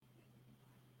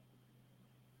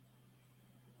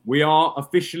We are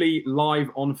officially live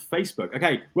on Facebook.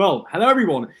 Okay, well, hello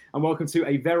everyone, and welcome to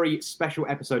a very special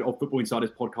episode of Football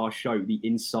Insider's podcast show, The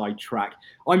Inside Track.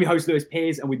 I'm your host, Lewis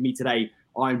Pears, and with me today,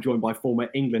 I'm joined by former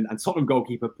England and Tottenham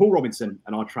goalkeeper Paul Robinson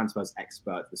and our transfers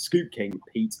expert, the Scoop King,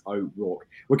 Pete O'Rourke.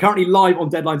 We're currently live on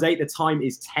deadline day. The time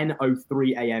is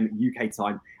 10:03 a.m. UK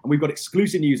time, and we've got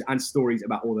exclusive news and stories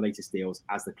about all the latest deals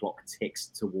as the clock ticks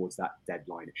towards that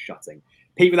deadline shutting.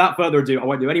 Pete, without further ado, I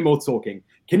won't do any more talking.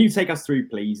 Can you take us through,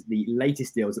 please, the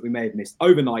latest deals that we may have missed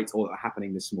overnight or that are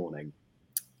happening this morning?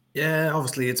 Yeah,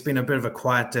 obviously it's been a bit of a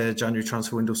quiet January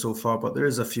transfer window so far, but there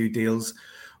is a few deals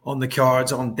on the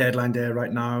cards on deadline day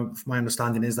right now. My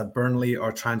understanding is that Burnley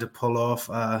are trying to pull off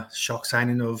a shock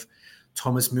signing of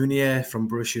Thomas Meunier from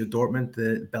Borussia Dortmund,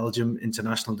 the Belgium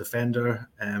international defender.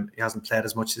 He hasn't played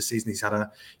as much this season. He's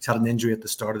had an injury at the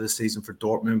start of the season for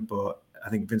Dortmund, but I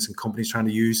think Vincent Kompany's trying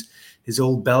to use his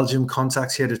old Belgium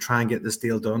contacts here to try and get this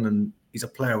deal done. And he's a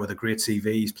player with a great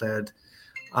CV. He's played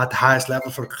at the highest level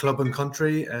for club and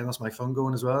country. And that's my phone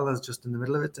going as well, as just in the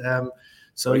middle of it.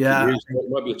 It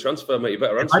might be a transfer, mate. You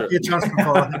better answer it. Might be a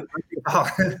transfer.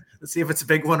 Let's see if it's a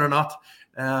big one or not.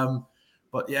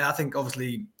 But yeah, I think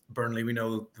obviously Burnley, we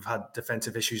know they've had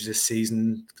defensive issues this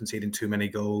season, conceding too many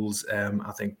goals.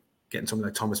 I think getting someone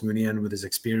like Thomas Meunier in with his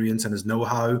experience and his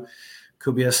know-how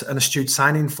could be an astute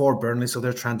signing for Burnley. So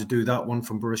they're trying to do that one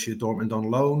from Borussia Dortmund on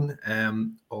loan.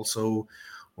 Also,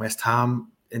 West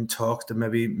Ham in talks to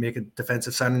maybe make a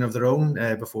defensive signing of their own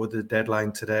before the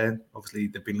deadline today. Obviously,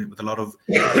 they've been linked with a lot of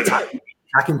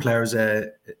attacking players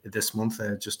this month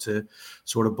just to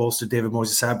sort of bolster David Moyes'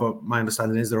 side. But my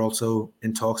understanding is they're also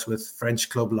in talks with French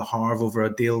club Le Havre over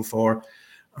a deal for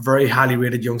a very highly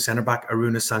rated young centre-back,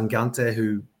 Aruna Sangante,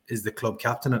 who is the club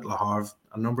captain at Le Havre.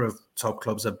 A number of top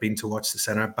clubs have been to watch the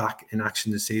centre-back in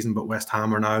action this season, but West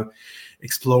Ham are now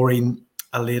exploring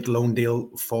a late loan deal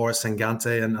for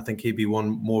Sangante, and I think he'd be one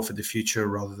more for the future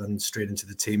rather than straight into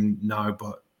the team now,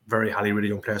 but very highly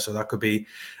rated young player. So that could be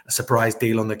a surprise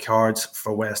deal on the cards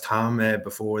for West Ham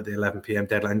before the 11 p.m.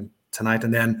 deadline tonight.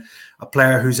 And then a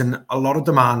player who's in a lot of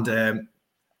demand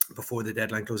before the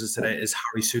deadline closes today is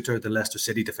Harry Souttar, the Leicester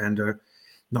City defender.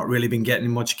 Not really been getting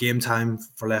much game time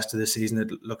for Leicester this season.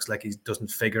 It looks like he doesn't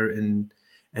figure in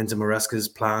Enzo Maresca's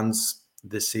plans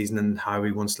this season and how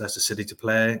he wants Leicester City to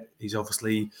play. He's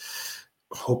obviously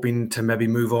hoping to maybe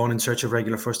move on in search of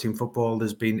regular first-team football.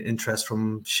 There's been interest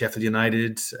from Sheffield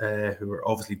United, who are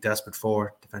obviously desperate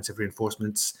for defensive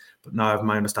reinforcements. But now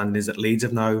my understanding is that Leeds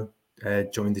have now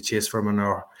joined the chase for him and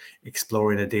are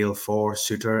exploring a deal for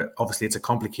Souttar. Obviously, it's a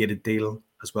complicated deal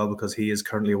as well because he is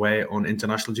currently away on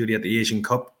international duty at the Asian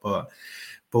Cup. But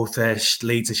both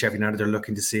Leeds and Sheffield United are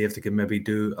looking to see if they can maybe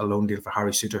do a loan deal for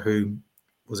Harry Souttar, who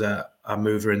was a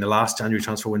mover in the last January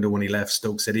transfer window when he left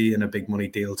Stoke City in a big money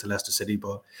deal to Leicester City,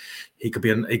 but he could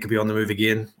be on the move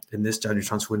again in this January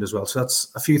transfer window as well. So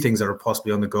that's a few things that are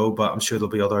possibly on the go, but I'm sure there'll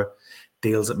be other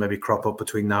deals that maybe crop up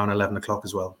between now and 11 o'clock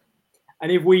as well.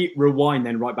 And if we rewind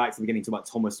then right back to the beginning to about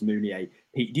Thomas Meunier,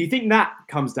 Pete, do you think that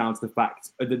comes down to the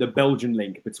fact that the Belgian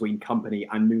link between Kompany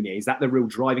and Meunier, is that the real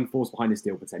driving force behind this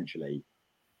deal potentially?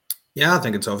 Yeah, I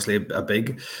think it's obviously a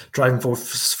big driving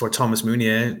force for Thomas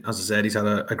Meunier. As I said, he's had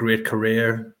a great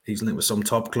career. He's linked with some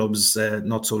top clubs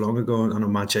not so long ago. I know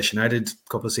Manchester United a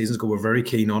couple of seasons ago were very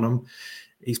keen on him.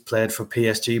 He's played for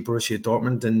PSG, Borussia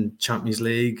Dortmund in Champions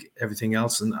League, everything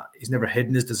else. And he's never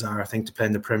hidden his desire, I think, to play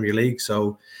in the Premier League. So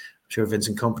I'm sure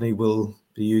Vincent Kompany will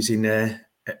be using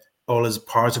all his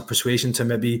powers of persuasion to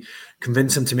maybe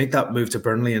convince him to make that move to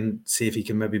Burnley and see if he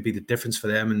can maybe be the difference for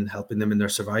them and helping them in their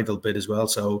survival bid as well.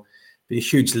 So be a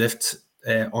huge lift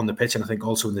on the pitch, and I think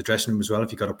also in the dressing room as well,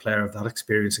 if you got a player of that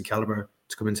experience and caliber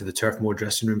to come into the Turf Moor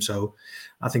dressing room. So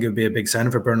I think it would be a big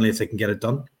sign for Burnley if they can get it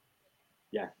done.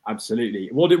 Yeah, absolutely.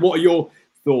 What are your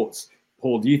thoughts,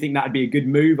 Paul? Do you think that would be a good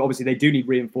move? Obviously, they do need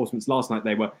reinforcements. Last night,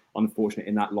 they were unfortunate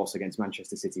in that loss against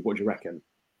Manchester City. What do you reckon?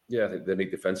 Yeah, I think they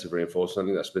need defensive reinforcement. I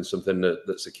think that's been something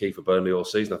that's a key for Burnley all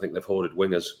season. I think they've hoarded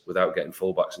wingers without getting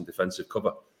fullbacks and defensive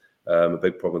cover. A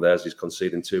big problem with theirs is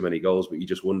conceding too many goals, but you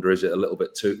just wonder, is it a little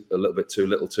bit too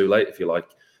little too late, if you like?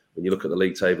 When you look at the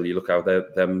league table, you look how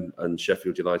them and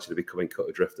Sheffield United are becoming cut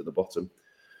adrift at the bottom.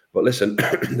 But listen,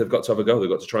 they've got to have a go. They've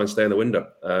got to try and stay in the window.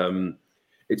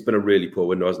 It's been a really poor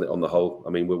window, hasn't it, on the whole? I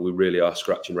mean, we really are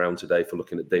scratching around today for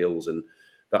looking at deals, and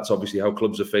that's obviously how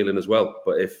clubs are feeling as well.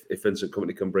 But if Vincent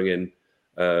Kompany can bring in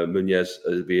Meunier,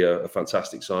 it'll be a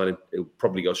fantastic signing. He'll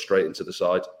probably go straight into the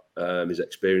side. His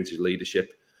experience, his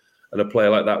leadership, and a player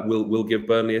like that will give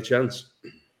Burnley a chance.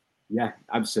 Yeah,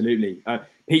 absolutely.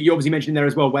 Pete, you obviously mentioned there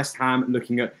as well, West Ham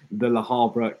looking at the Le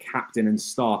Havre captain and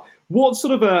star. What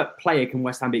sort of a player can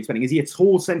West Ham be expecting? Is he a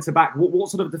tall centre back? What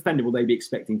sort of defender will they be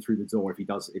expecting through the door if he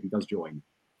does join?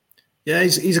 Yeah,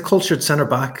 he's a cultured centre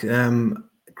back.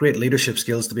 Great leadership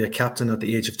skills to be a captain at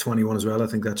the age of 21 as well. I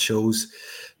think that shows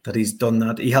that he's done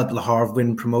that. He helped Le Havre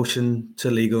win promotion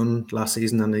to Ligue 1 last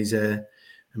season, and he's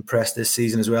impressed this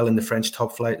season as well in the French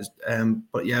top flight.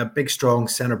 But yeah, big, strong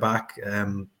centre back,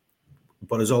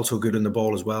 but is also good in the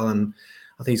ball as well. And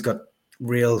I think he's got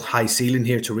real high ceiling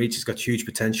here to reach. He's got huge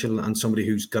potential and somebody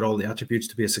who's got all the attributes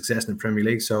to be a success in the Premier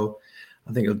League. So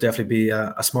I think it'll definitely be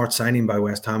a smart signing by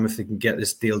West Ham if they can get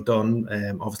this deal done.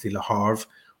 Obviously, Le Havre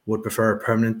would prefer a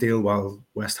permanent deal, while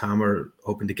West Ham are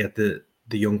hoping to get the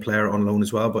young player on loan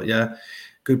as well. But yeah,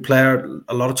 good player.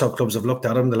 A lot of top clubs have looked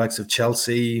at him, the likes of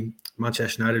Chelsea,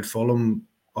 Manchester United, Fulham,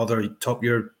 other top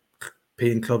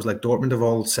European clubs like Dortmund have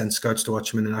all sent scouts to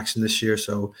watch him in action this year.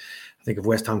 So I think if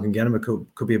West Ham can get him, it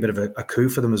could be a bit of a coup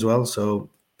for them as well. So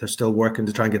they're still working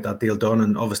to try and get that deal done.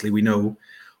 And obviously we know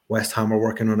West Ham are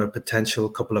working on a potential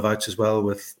couple of outs as well,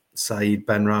 with Said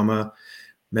Benrahma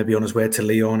maybe on his way to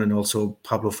Lyon, and also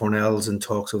Pablo Fornells in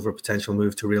talks over a potential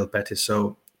move to Real Betis.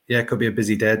 So yeah, it could be a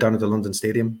busy day down at the London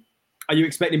Stadium. Are you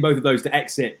expecting both of those to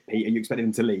exit, Pete? Are you expecting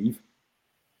them to leave?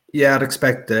 Yeah, I'd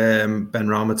expect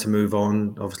Benrahma to move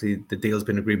on. Obviously, the deal's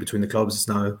been agreed between the clubs. It's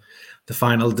now the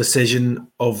final decision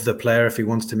of the player if he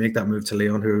wants to make that move to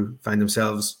Lyon, who find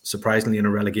themselves surprisingly in a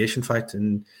relegation fight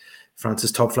in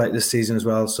France's top flight this season as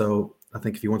well. So I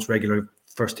think if he wants regular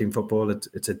first-team football,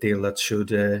 it's a deal that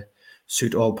should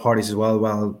suit all parties as well.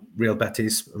 While Real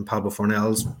Betis and Pablo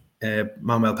Fornells,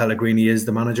 Manuel Pellegrini is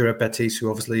the manager at Betis, who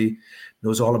obviously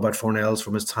knows all about Fornells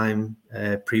from his time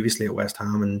previously at West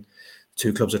Ham, and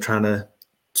two clubs are trying to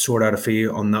sort out a fee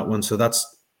on that one. So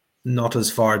that's not as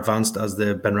far advanced as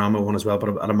the Benrahma one as well,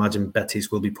 but I'd imagine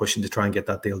Betis will be pushing to try and get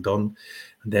that deal done.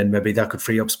 And then maybe that could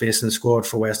free up space in the squad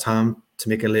for West Ham to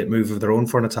make a late move of their own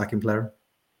for an attacking player.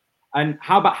 And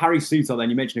how about Harry Souttar then?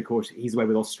 You mentioned, of course, he's away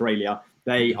with Australia.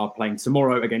 They are playing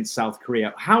tomorrow against South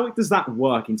Korea. How does that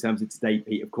work in terms of today,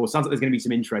 Pete? Of course, sounds like there's going to be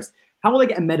some interest. How will they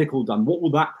get a medical done? What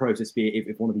will that process be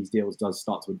if one of these deals does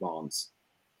start to advance?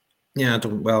 Yeah, I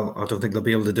don't think they'll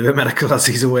be able to do a medical as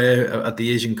he's away at the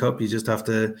Asian Cup. You just have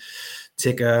to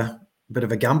take a bit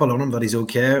of a gamble on him that he's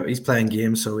okay. He's playing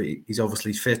games, so he's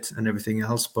obviously fit and everything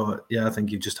else. But yeah, I think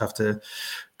you just have to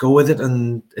go with it.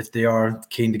 And if they are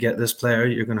keen to get this player,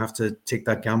 you're going to have to take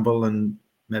that gamble and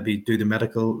maybe do the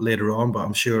medical later on. But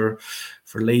I'm sure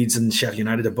for Leeds and Sheffield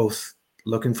United, they're both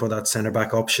looking for that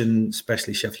centre-back option,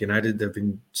 especially Sheffield United. They've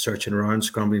been searching around,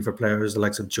 scrambling for players, the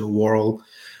likes of Joe Worrell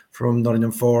from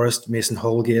Nottingham Forest, Mason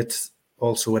Holgate,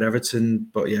 also at Everton.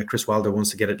 But yeah, Chris Wilder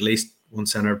wants to get at least one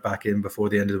centre back in before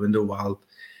the end of the window, while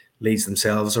Leeds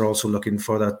themselves are also looking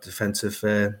for that defensive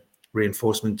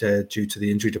reinforcement due to the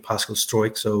injury to Pascal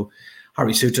Struijk. So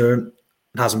Harry Souttar,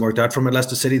 it hasn't worked out for him at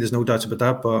Leicester City, there's no doubt about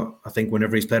that. But I think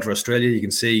whenever he's played for Australia, you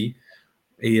can see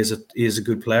he is a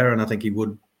good player, and I think he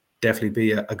would definitely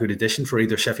be a good addition for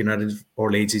either Sheffield United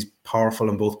or Leeds. He's powerful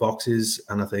in both boxes,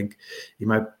 and I think he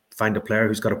might find a player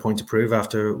who's got a point to prove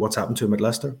after what's happened to him at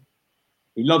Leicester.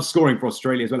 He loves scoring for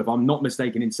Australia as well, if I'm not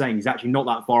mistaken in saying. He's actually not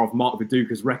that far off Mark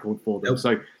Viduka's record for them. Nope.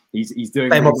 So he's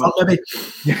doing really well.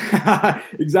 Yeah,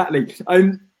 exactly.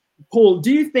 Paul,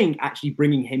 do you think actually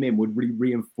bringing him in would really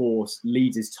reinforce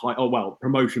Leeds'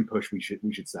 promotion push, we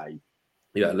should say?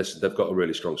 Yeah, listen, they've got a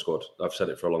really strong squad. I've said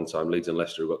it for a long time. Leeds and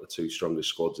Leicester have got the two strongest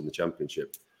squads in the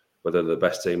Championship. Whether they're the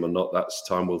best team or not, that's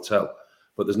time will tell.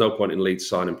 But there's no point in Leeds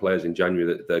signing players in January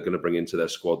that they're going to bring into their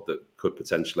squad that could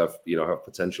potentially have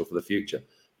potential for the future,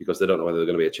 because they don't know whether they're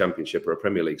going to be a Championship or a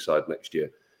Premier League side next year.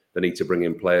 They need to bring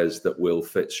in players that will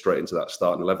fit straight into that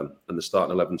starting 11, and the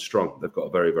starting 11's strong. They've got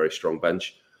a very, very strong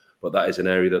bench, but that is an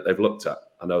area that they've looked at.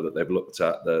 I know that they've looked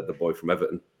at the boy from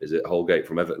Everton. Is it Holgate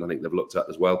from Everton? I think they've looked at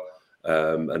as well,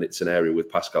 and it's an area with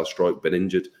Pascal Struijk been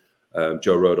injured.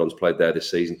 Joe Rodon's played there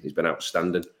this season. He's been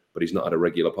outstanding, but he's not had a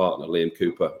regular partner. Liam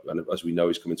Cooper, and as we know,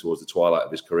 he's coming towards the twilight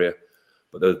of his career.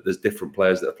 But there's different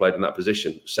players that have played in that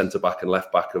position. Centre-back and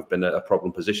left-back have been a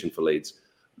problem position for Leeds.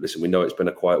 Listen, we know it's been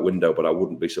a quiet window, but I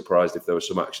wouldn't be surprised if there was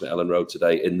some action at Ellen Road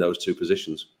today in those two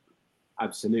positions.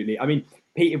 Absolutely. I mean,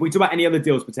 Pete, if we talk about any other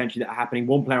deals potentially that are happening,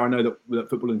 one player I know that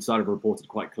Football Insider have reported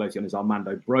quite closely on is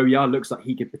Armando Broja. Looks like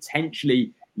he could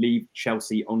potentially leave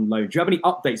Chelsea on loan. Do you have any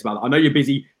updates about that? I know you're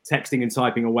busy texting and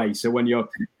typing away. So when you're,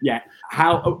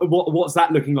 what's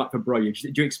that looking like for Broja?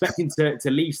 Do you expect him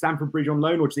to leave Stamford Bridge on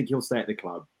loan, or do you think he'll stay at the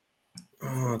club?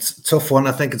 Oh, it's a tough one.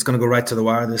 I think it's going to go right to the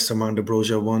wire, this Armando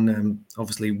Broja one.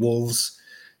 Obviously, Wolves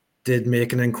did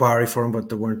make an inquiry for him, but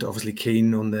they weren't obviously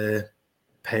keen on the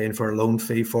paying for a loan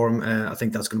fee for him. I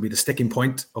think that's going to be the sticking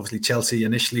point. Obviously, Chelsea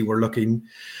initially were looking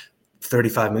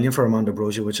 35 million for Armando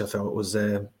Broja, which I thought was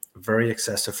very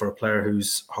excessive for a player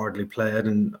who's hardly played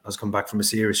and has come back from a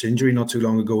serious injury not too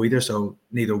long ago either. So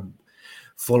neither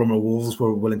Fulham or Wolves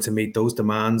were willing to meet those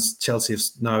demands. Chelsea have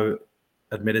now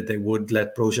admitted they would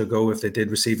let Broja go if they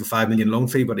did receive a 5 million loan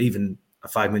fee, but even a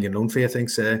 5 million loan fee, I think,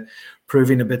 is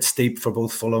proving a bit steep for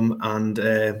both Fulham and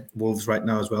Wolves right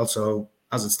now as well. So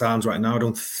as it stands right now, I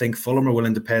don't think Fulham are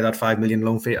willing to pay that 5 million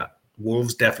loan fee.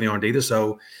 Wolves definitely aren't either.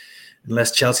 So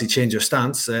unless Chelsea change their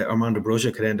stance, Armando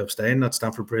Broja could end up staying at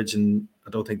Stamford Bridge, and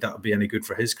I don't think that would be any good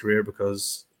for his career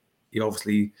because he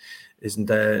obviously isn't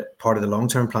part of the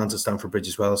long-term plans at Stamford Bridge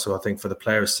as well. So I think for the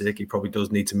player's sake, he probably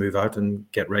does need to move out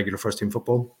and get regular first-team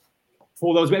football.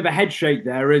 Paul, there was a bit of a head shake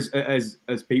there as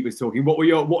Pete was talking. What are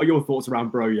your thoughts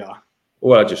around Broja?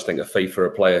 Well, I just think a fee for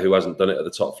a player who hasn't done it at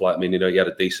the top flight. I mean, he had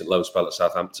a decent loan spell at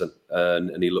Southampton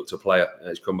and he looked a player.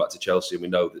 He's come back to Chelsea, and we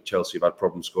know that Chelsea have had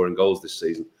problems scoring goals this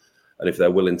season. And if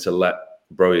they're willing to let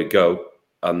Broja go,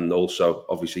 and also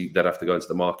obviously they'd have to go into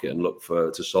the market and look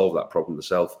to solve that problem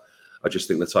themselves. I just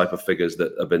think the type of figures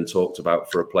that have been talked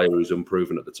about for a player who's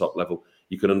unproven at the top level,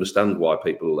 you can understand why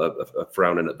people are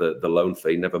frowning at the loan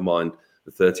fee, never mind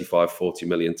the 35, 40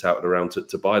 million touted around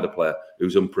to buy the player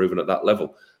who's unproven at that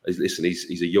level. Listen,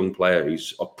 he's a young player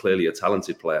who's clearly a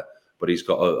talented player, but he's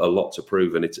got a lot to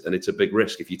prove, and it's a big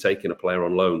risk. If you're taking a player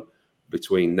on loan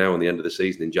between now and the end of the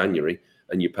season in January,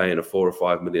 and you're paying a 4 or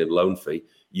 5 million loan fee,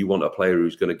 you want a player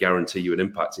who's going to guarantee you an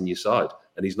impact in your side,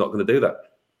 and he's not going to do that.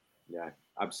 Yeah,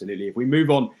 absolutely. If we move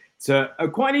on to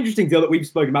quite an interesting deal that we've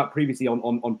spoken about previously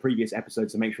on previous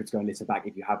episodes, so make sure to go and listen back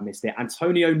if you have missed it.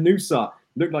 Antonio Nusa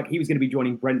looked like he was going to be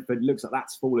joining Brentford. Looks like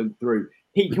that's fallen through.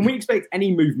 Pete, can we expect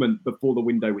any movement before the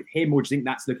window with him, or do you think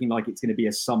that's looking like it's going to be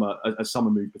a summer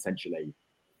move potentially?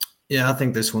 Yeah, I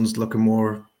think this one's looking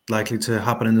more likely to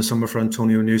happen in the summer for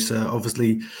Antonio Nusa.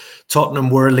 Obviously, Tottenham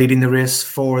were leading the race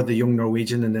for the young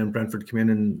Norwegian, and then Brentford came in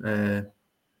and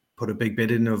put a big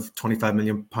bid in of £25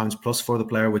 million plus for the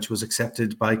player, which was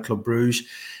accepted by Club Brugge.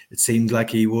 It seemed like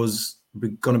he was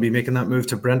going to be making that move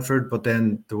to Brentford, but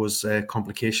then there was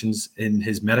complications in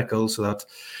his medical, so that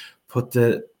put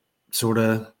the sort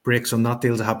of brakes on that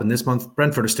deal to happen this month.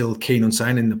 Brentford are still keen on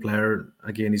signing the player.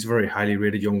 Again, he's a very highly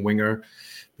rated young winger,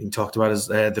 being talked about as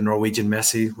the Norwegian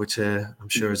Messi, which I'm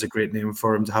sure is a great name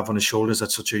for him to have on his shoulders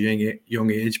at such a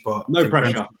young age. But no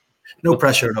pressure. No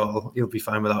pressure at all. He'll be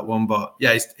fine with that one. But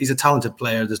yeah, he's a talented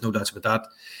player. There's no doubt about that.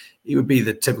 He would be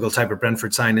the typical type of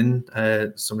Brentford signing,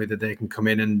 somebody that they can come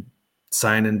in and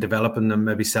sign and develop and then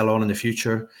maybe sell on in the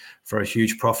future for a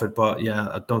huge profit. But yeah,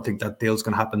 I don't think that deal's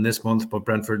going to happen this month. But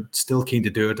Brentford still keen to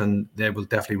do it, and they will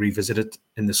definitely revisit it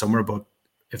in the summer. But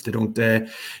if they don't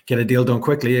get a deal done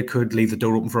quickly, it could leave the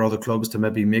door open for other clubs to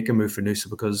maybe make a move for Nusa,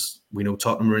 because we know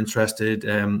Tottenham are interested,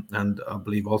 and I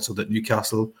believe also that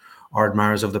Newcastle are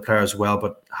admirers of the player as well,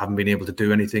 but haven't been able to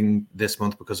do anything this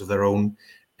month because of their own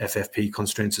FFP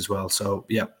constraints as well. So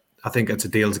yeah, I think it's a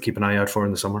deal to keep an eye out for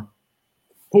in the summer.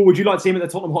 Paul, would you like to see him at the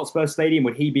Tottenham Hotspur Stadium?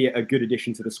 Would he be a good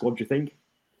addition to the squad, do you think?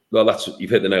 Well,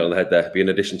 you've hit the nail on the head there. Be an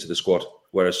addition to the squad.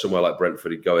 Whereas somewhere like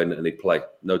Brentford, he'd go in and he'd play.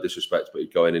 No disrespect, but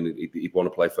he'd go in and he'd want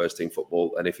to play first team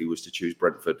football. And if he was to choose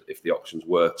Brentford, if the options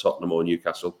were Tottenham or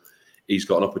Newcastle, he's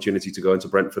got an opportunity to go into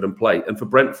Brentford and play. And for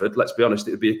Brentford, let's be honest,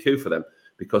 it would be a coup for them,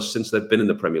 because since they've been in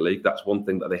the Premier League, that's one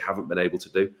thing that they haven't been able to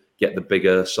do. Get the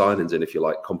bigger signings in, if you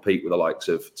like, compete with the likes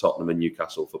of Tottenham and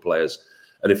Newcastle for players.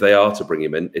 And if they are to bring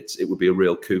him in, it would be a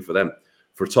real coup for them.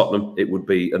 For Tottenham, it would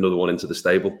be another one into the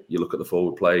stable. You look at the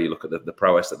forward play, you look at the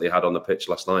prowess that they had on the pitch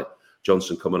last night.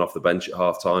 Johnson coming off the bench at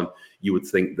half-time. You would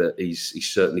think that he's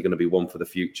certainly going to be one for the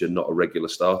future, not a regular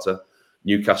starter.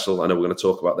 Newcastle, I know we're going to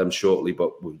talk about them shortly,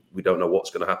 but we don't know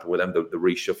what's going to happen with them, the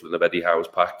reshuffling of Eddie Howe's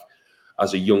pack.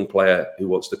 As a young player who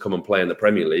wants to come and play in the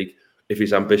Premier League, if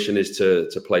his ambition is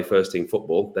to play first-team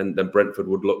football, then Brentford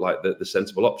would look like the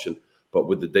sensible option. But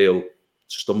with the deal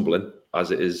stumbling,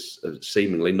 as it is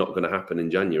seemingly not going to happen in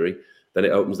January, then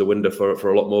it opens the window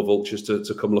for a lot more vultures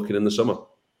to come looking in the summer.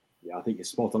 Yeah, I think you're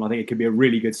spot on. I think it could be a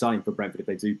really good signing for Brentford if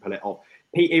they do pull it off.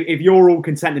 Pete, if you're all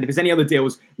content, and if there's any other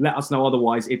deals, let us know.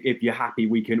 Otherwise, if you're happy,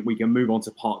 we can move on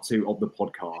to part 2 of the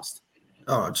podcast.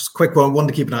 Oh, just a quick one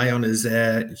to keep an eye on is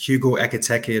Hugo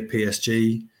Ekitike at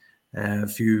PSG. A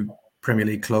few Premier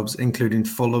League clubs, including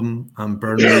Fulham and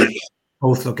Burnley,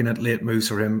 both looking at late moves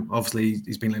for him. Obviously,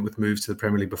 he's been linked with moves to the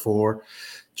Premier League before.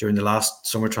 During the last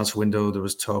summer transfer window, there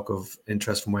was talk of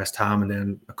interest from West Ham, and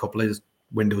then a couple of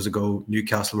windows ago,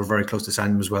 Newcastle were very close to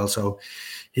signing him as well. So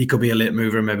he could be a late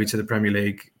mover, maybe to the Premier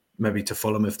League, maybe to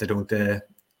Fulham if they don't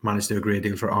managed to agree a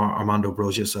deal for Armando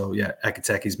Broja. So yeah,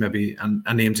 Ekateke's maybe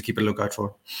a name to keep a lookout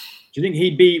for. Do you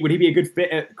think would he be a good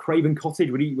fit at Craven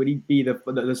Cottage? Would he be the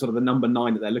sort of the number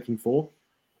 9 that they're looking for?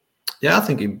 Yeah, I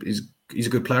think he's a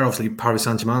good player. Obviously, Paris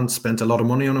Saint-Germain spent a lot of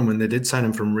money on him when they did sign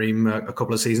him from Reims a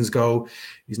couple of seasons ago.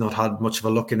 He's not had much of a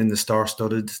look in the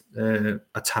star-studded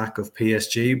attack of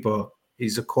PSG, but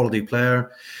he's a quality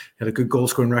player. He had a good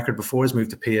goal-scoring record before his move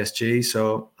to PSG,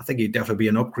 so I think he'd definitely be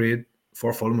an upgrade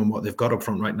for Fulham and what they've got up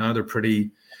front right now. They're pretty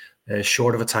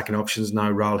short of attacking options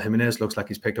now. Raul Jimenez looks like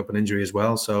he's picked up an injury as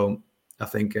well, so I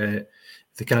think if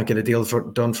they can't get a deal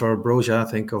done for Broja, I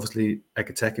think obviously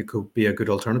Ekateke could be a good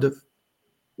alternative.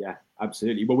 Yeah,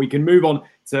 absolutely. Well, we can move on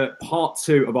to part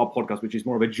 2 of our podcast, which is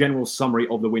more of a general summary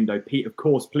of the window. Pete, of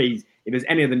course, please, if there's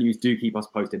any other news, do keep us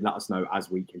posted. Let us know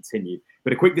as we continue.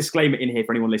 But a quick disclaimer in here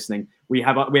for anyone listening. We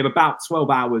have about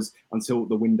 12 hours until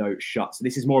the window shuts.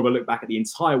 This is more of a look back at the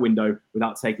entire window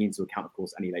without taking into account, of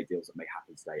course, any late deals that may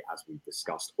happen today, as we've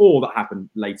discussed, or that happen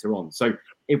later on. So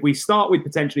if we start with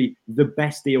potentially the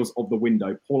best deals of the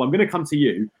window, Paul, I'm going to come to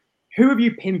you. Who have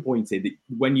you pinpointed that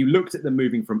when you looked at them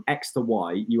moving from X to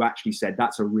Y, you actually said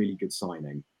that's a really good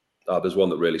signing? There's one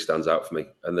that really stands out for me,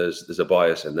 and there's a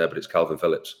bias in there, but it's Calvin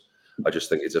Phillips. I just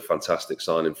think it's a fantastic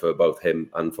signing for both him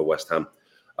and for West Ham.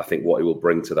 I think what he will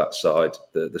bring to that side,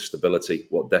 the stability,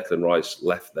 what Declan Rice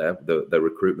left there, the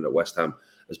recruitment at West Ham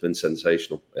has been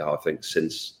sensational. I think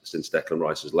since Declan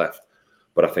Rice has left,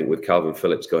 but I think with Calvin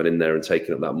Phillips going in there and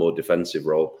taking up that more defensive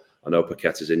role. I know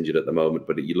Paqueta's injured at the moment,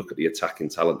 but you look at the attacking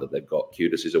talent that they've got.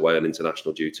 Kudus is away on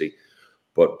international duty,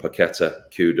 but Paqueta,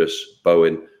 Kudus,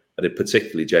 Bowen, and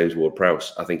particularly James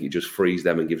Ward-Prowse, I think he just frees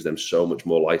them and gives them so much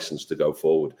more license to go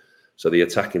forward. So the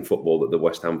attacking football that the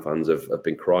West Ham fans have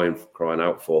been crying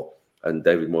out for, and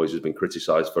David Moyes has been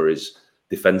criticised for his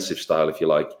defensive style, if you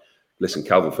like. Listen,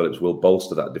 Calvin Phillips will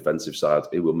bolster that defensive side.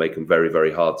 It will make them very,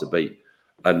 very hard to beat.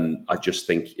 And I just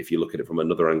think if you look at it from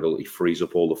another angle, he frees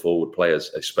up all the forward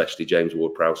players, especially James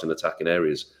Ward-Prowse in attacking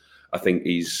areas. I think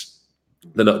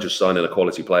they're not just signing a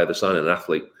quality player, they're signing an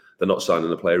athlete. They're not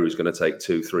signing a player who's going to take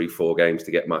 2, 3, 4 games to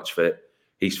get match fit.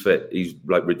 He's fit. He's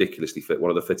like ridiculously fit,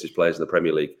 one of the fittest players in the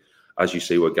Premier League. As you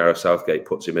see where Gareth Southgate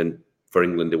puts him in for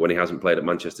England when he hasn't played at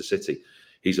Manchester City.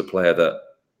 He's a player that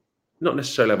not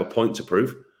necessarily have a point to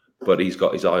prove, but he's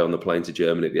got his eye on the plane to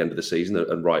Germany at the end of the season,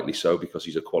 and rightly so, because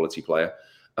he's a quality player.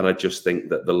 And I just think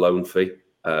that the loan fee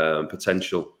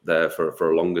potential there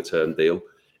for a longer term deal,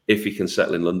 if he can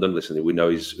settle in London, listen, we know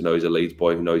he's a Leeds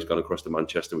boy, we know he's gone across to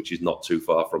Manchester, which is not too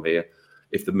far from here.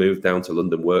 If the move down to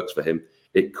London works for him,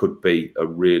 it could be a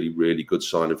really, really good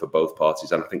signing for both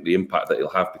parties. And I think the impact that he'll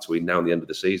have between now and the end of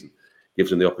the season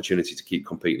gives him the opportunity to keep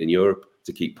competing in Europe,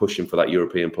 to keep pushing for that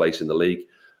European place in the league.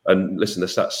 And listen, they're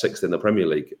sat 6th in the Premier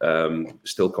League,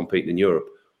 still competing in Europe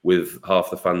with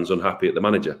half the fans unhappy at the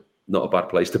manager. Not a bad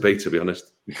place to be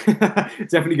honest.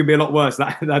 Definitely could be a lot worse.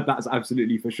 That's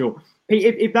absolutely for sure.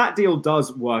 Pete, if that deal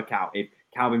does work out, if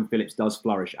Calvin Phillips does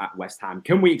flourish at West Ham,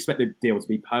 can we expect the deal to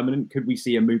be permanent? Could we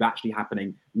see a move actually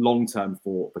happening long term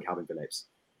for Calvin Phillips?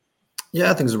 Yeah,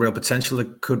 I think there's a real potential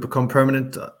it could become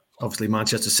permanent. Obviously,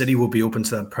 Manchester City will be open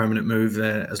to that permanent move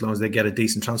as long as they get a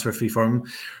decent transfer fee for him.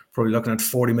 Probably looking at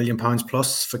 £40 million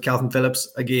plus for Calvin Phillips.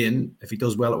 Again, if he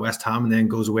does well at West Ham and then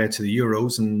goes away to the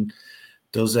Euros and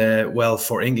does well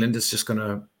for England, it's just going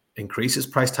to increase his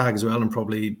price tag as well and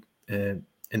probably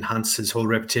enhance his whole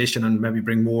reputation and maybe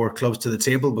bring more clubs to the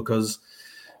table, because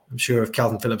I'm sure if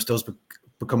Calvin Phillips does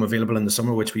become available in the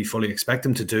summer, which we fully expect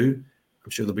him to do, I'm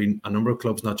sure there'll be a number of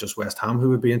clubs, not just West Ham, who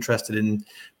would be interested in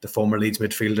the former Leeds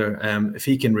midfielder. If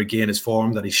he can regain his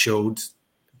form that he showed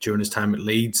during his time at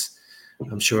Leeds,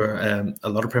 I'm sure a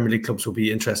lot of Premier League clubs will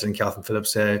be interested in Calvin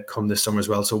Phillips come this summer as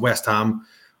well. So West Ham,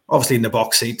 obviously in the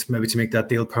box seat, maybe to make that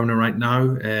deal permanent right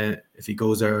now. If he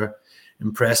goes there,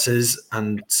 impresses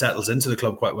and settles into the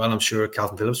club quite well, I'm sure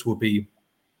Calvin Phillips will be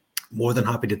more than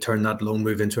happy to turn that loan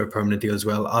move into a permanent deal as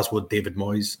well, as would David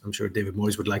Moyes. I'm sure David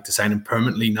Moyes would like to sign him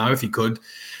permanently now if he could,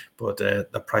 but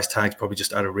the price tag's probably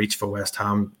just out of reach for West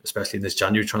Ham, especially in this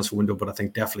January transfer window. But I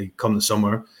think definitely come the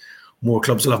summer, more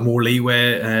clubs will have more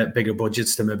leeway, bigger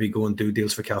budgets to maybe go and do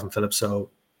deals for Calvin Phillips. So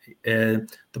the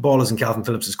ball is in Calvin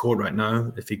Phillips' court right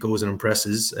now. If he goes and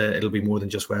impresses, it'll be more than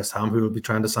just West Ham who will be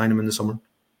trying to sign him in the summer.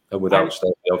 And without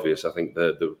stating the obvious, I think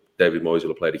the David Moyes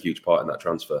will have played a huge part in that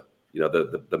transfer. You know,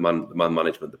 the man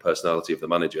management, the personality of the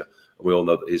manager. And we all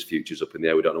know that his future's up in the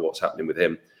air. We don't know what's happening with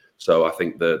him. So I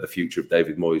think the future of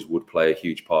David Moyes would play a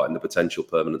huge part in the potential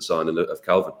permanent signing of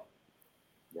Calvin.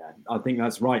 Yeah, I think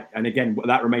that's right. And again,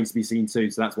 that remains to be seen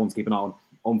too. So that's one to keep an eye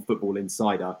on Football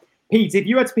Insider. Pete, if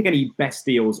you had to pick any best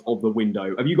deals of the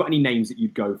window, have you got any names that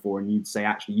you'd go for and you'd say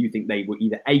actually you think they were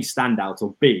either A, stand out,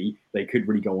 or B, they could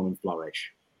really go on and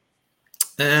flourish?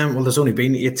 Well, there's only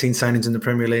been 18 signings in the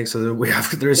Premier League, so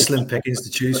there is slim pickings to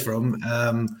choose from.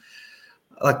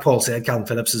 Like Paul said, Calvin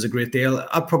Phillips is a great deal.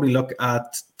 I'd probably look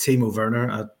at Timo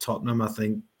Werner at Tottenham. I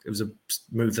think it was a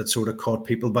move that sort of caught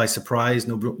people by surprise.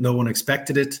 No one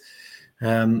expected it.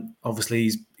 Obviously,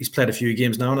 he's played a few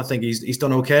games now, and I think he's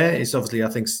done okay. It's obviously, I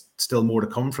think, still more to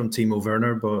come from Timo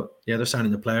Werner. But yeah, they're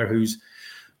signing a player who's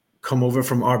come over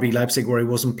from RB Leipzig where he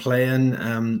wasn't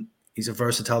playing. He's a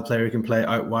versatile player who can play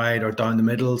out wide or down the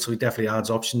middle, so he definitely adds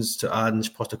options to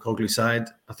Ange Postecoglou's side.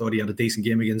 I thought he had a decent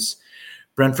game against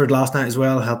Brentford last night as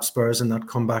well, helped Spurs in that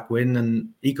comeback win, and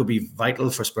he could be vital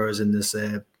for Spurs in this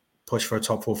push for a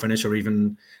top 4 finish or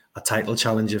even a title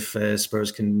challenge if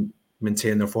Spurs can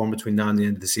maintain their form between now and the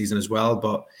end of the season as well.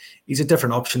 But he's a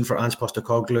different option for Ange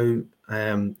Postecoglou.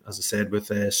 As I said,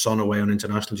 with Son away on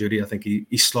international duty, I think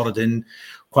he slotted in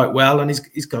quite well, and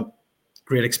he's got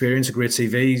great experience, a great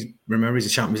CV. Remember, he's a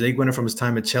Champions League winner from his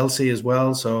time at Chelsea as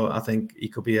well. So I think he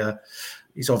could be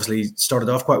he's obviously started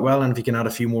off quite well, and if he can add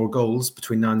a few more goals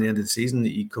between now and the end of the season,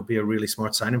 he could be a really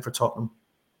smart signing for Tottenham.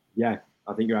 Yeah,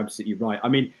 I think you're absolutely right. I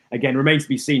mean, again, remains to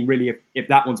be seen really if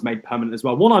that one's made permanent as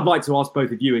well. One I'd like to ask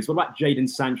both of you is, what about Jadon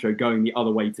Sancho going the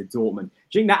other way to Dortmund?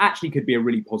 Do you think that actually could be a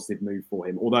really positive move for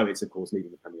him, although it's, of course,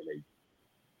 leaving the Premier League?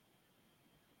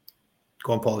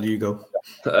 Go on, Paul, you go.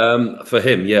 For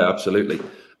him, yeah, absolutely.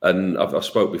 And I've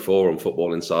spoke before on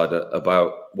Football Insider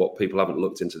about what people haven't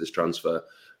looked into this transfer.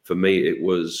 For me, it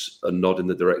was a nod in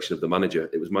the direction of the manager.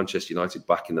 It was Manchester United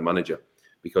backing the manager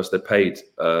because they paid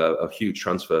a huge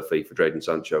transfer fee for Jadon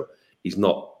Sancho. He's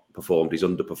not performed. He's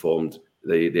underperformed.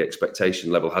 The expectation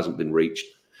level hasn't been reached.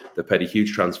 They paid a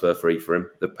huge transfer fee for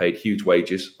him. They've paid huge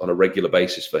wages on a regular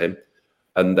basis for him,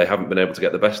 and they haven't been able to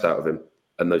get the best out of him.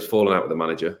 And they've fallen out with the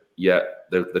manager, yet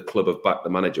the club have backed the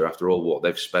manager after all what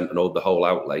they've spent and all the whole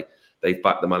outlay. They've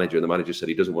backed the manager, and the manager said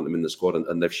he doesn't want him in the squad,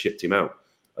 and they've shipped him out.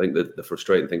 I think the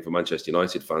frustrating thing for Manchester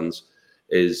United fans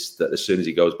is that as soon as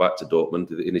he goes back to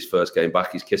Dortmund, in his first game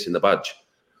back, he's kissing the badge.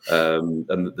 And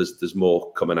there's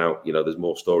more coming out. You know, there's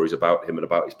more stories about him and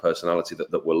about his personality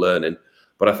that we're learning.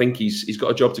 But I think he's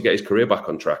got a job to get his career back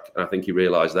on track. And I think he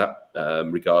realised that,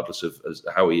 regardless of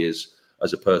how he is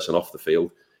as a person off the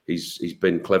field. He's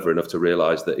been clever enough to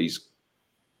realise that he's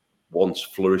once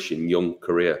flourishing young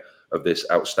career of this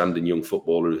outstanding young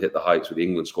footballer who hit the heights with the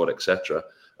England squad, etc.,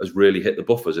 has really hit the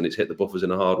buffers, and it's hit the buffers in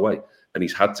a hard way. And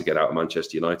he's had to get out of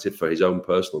Manchester United for his own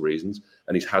personal reasons,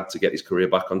 and he's had to get his career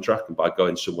back on track, and by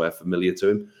going somewhere familiar to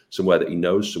him, somewhere that he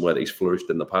knows, somewhere that he's flourished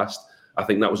in the past. I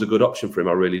think that was a good option for him.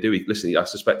 I really do. I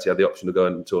suspect he had the option of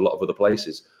going to a lot of other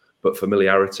places, but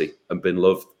familiarity and being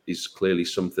loved is clearly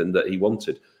something that he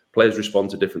wanted. Players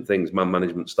respond to different things, man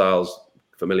management styles,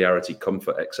 familiarity,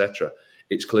 comfort, etc.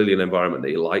 It's clearly an environment that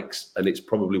he likes, and it's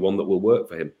probably one that will work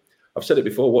for him. I've said it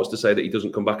before, what's to say that he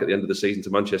doesn't come back at the end of the season to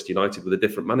Manchester United with a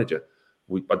different manager?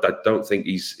 I don't think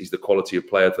he's the quality of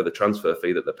player for the transfer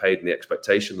fee that they paid and the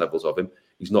expectation levels of him.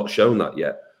 He's not shown that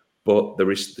yet. But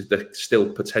there still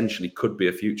potentially could be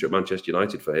a future at Manchester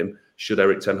United for him, should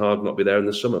Erik ten Hag not be there in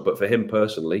the summer. But for him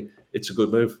personally, it's a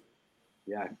good move.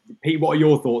 Yeah. Pete, what are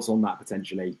your thoughts on that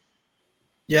potentially?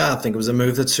 Yeah, I think it was a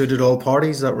move that suited all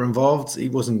parties that were involved. He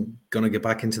wasn't going to get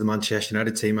back into the Manchester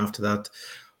United team after that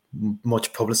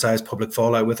much publicised public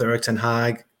fallout with Erik ten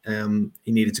Hag.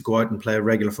 He needed to go out and play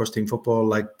regular first-team football.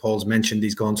 Like Paul's mentioned,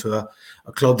 he's gone to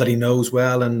a club that he knows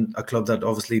well and a club that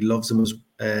obviously loves him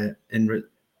in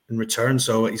return.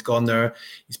 So he's gone there.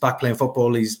 He's back playing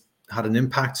football. He's had an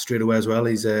impact straight away as well.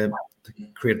 He's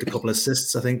created a couple of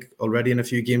assists, I think, already in a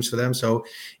few games for them. So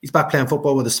he's back playing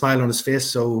football with a smile on his face.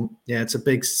 So, yeah, it's a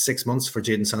big 6 months for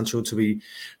Jadon Sancho to be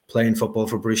playing football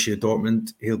for Borussia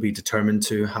Dortmund. He'll be determined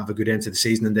to have a good end to the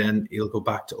season, and then he'll go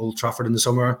back to Old Trafford in the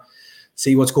summer,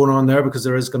 see what's going on there, because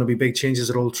there is going to be big changes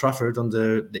at Old Trafford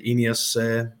under the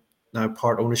Ineos now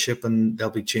part ownership, and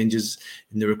there'll be changes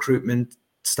in the recruitment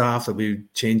staff. There'll be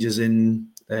changes in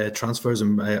transfers,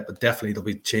 and definitely there'll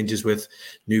be changes with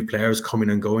new players coming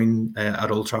and going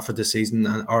at Old Trafford this season,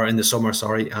 or in the summer,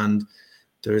 sorry. And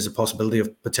there is a possibility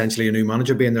of potentially a new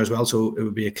manager being there as well. So it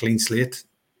would be a clean slate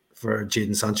for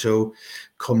Jadon Sancho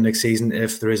come next season.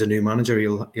 If there is a new manager,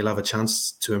 he'll have a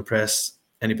chance to impress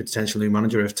any potential new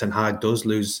manager if Ten Hag does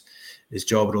lose his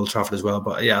job at Old Trafford as well.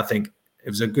 But yeah, I think it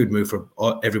was a good move for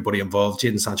everybody involved.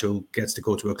 Jadon Sancho gets to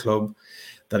go to a club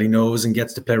that he knows and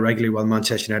gets to play regularly, while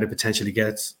Manchester United potentially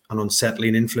gets an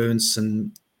unsettling influence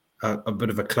and a bit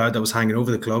of a cloud that was hanging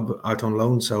over the club out on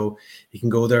loan. So he can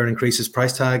go there and increase his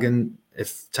price tag. And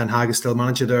if Ten Hag is still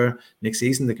manager there next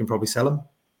season, they can probably sell him.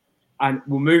 and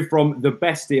we'll move from the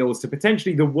best deals to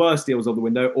potentially the worst deals of the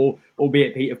window, or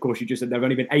albeit, Pete, of course, you just said there have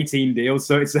only been 18 deals,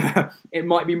 so it's it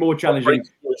might be more challenging.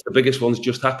 The biggest one's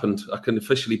just happened. I can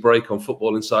officially break on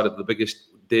Football Insider. The biggest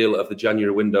deal of the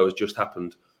January window has just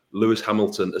happened. Lewis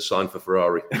Hamilton has signed for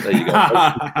Ferrari. There you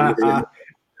go.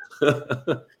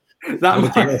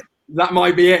 That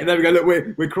might be it. There we go. Look,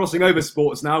 we're crossing over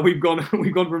sports now. We've gone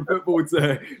from football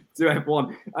to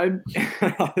F1.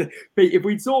 Pete,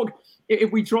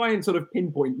 if we try and sort of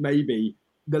pinpoint maybe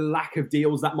the lack of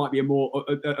deals, that might be a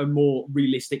more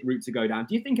realistic route to go down.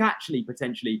 Do you think actually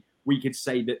potentially we could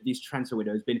say that this transfer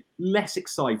window has been less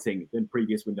exciting than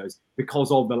previous windows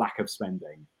because of the lack of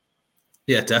spending?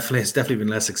 Yeah, definitely. It's definitely been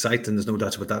less exciting. There's no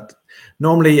doubt about that.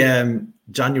 Normally,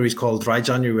 January is called dry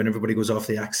January when everybody goes off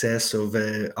the excess of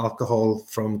alcohol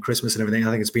from Christmas and everything.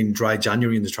 I think it's been dry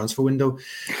January in the transfer window.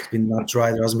 It's been that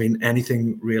dry. There hasn't been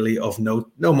anything really of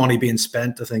note. No money being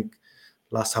spent. I think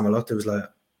last time I looked, it was like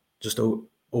just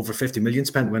over 50 million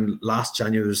spent, when last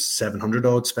January was 700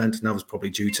 odd spent, and that was probably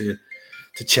due to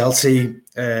Chelsea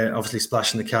obviously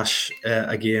splashing the cash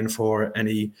again for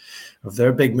any of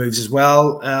their big moves as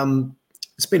well.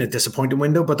 It's been a disappointing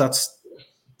window, but that's,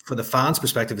 for the fans'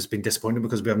 perspective, it's been disappointing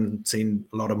because we haven't seen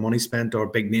a lot of money spent or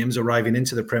big names arriving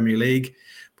into the Premier League.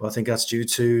 But I think that's due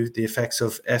to the effects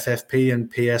of FFP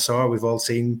and PSR. We've all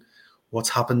seen what's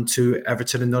happened to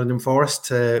Everton and Nottingham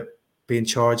Forest, being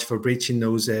charged for breaching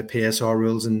those PSR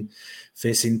rules and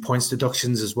facing points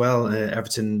deductions as well.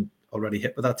 Everton already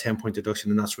hit with that 10-point deduction,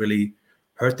 and that's really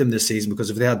hurt them this season, because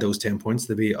if they had those 10 points,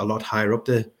 they'd be a lot higher up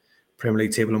the Premier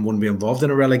League table and wouldn't be involved in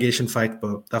a relegation fight.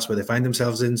 But that's where they find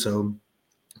themselves in. So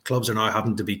clubs are now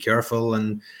having to be careful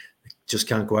and just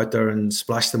can't go out there and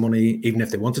splash the money, even if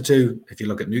they wanted to. If you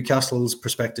look at Newcastle's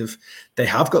perspective, they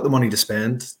have got the money to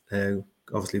spend,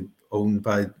 obviously owned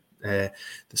by the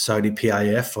Saudi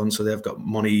PIF fund, so they've got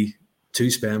money to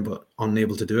spend, but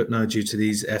unable to do it now due to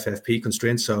these FFP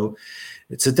constraints. So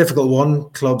it's a difficult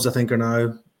one. Clubs, I think, are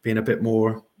now being a bit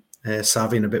more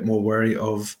savvy and a bit more wary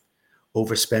of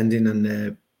overspending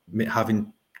and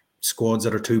having squads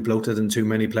that are too bloated and too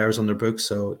many players on their books.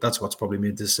 So that's what's probably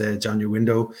made this January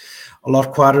window a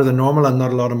lot quieter than normal and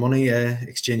not a lot of money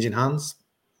exchanging hands.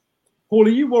 Paul, are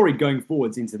you worried going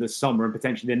forwards into the summer and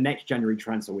potentially the next January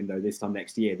transfer window this time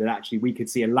next year that actually we could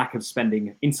see a lack of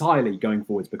spending entirely going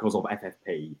forwards because of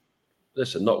FFP?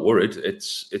 Listen, not worried.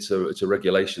 It's a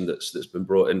regulation that's been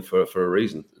brought in for a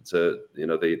reason. To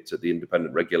the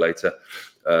independent regulator,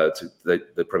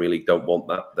 the Premier League don't want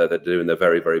that. They're doing their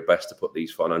very, very best to put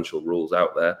these financial rules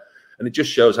out there, and it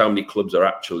just shows how many clubs are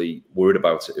actually worried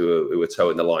about it, who are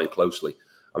towing the line closely.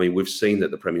 I mean, we've seen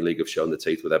that the Premier League have shown the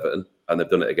teeth with Everton, and they've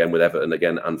done it again with Everton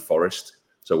and Forest.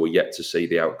 So we're yet to see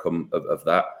the outcome of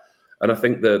that. And I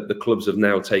think the clubs have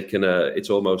now taken it's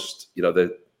almost,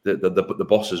 the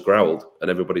boss has growled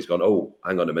and everybody's gone, oh,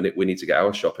 hang on a minute, we need to get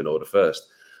our shop in order first.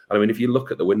 And I mean, if you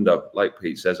look at the window, like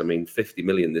Pete says, I mean, 50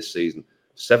 million this season,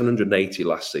 780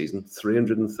 last season,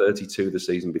 332 the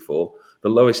season before. The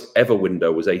lowest ever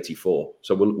window was 84.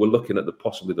 So we're looking at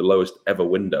possibly the lowest ever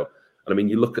window. And I mean,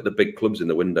 you look at the big clubs in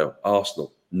the window: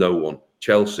 Arsenal, no one;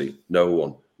 Chelsea, no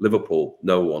one; Liverpool,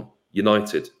 no one;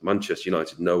 United, Manchester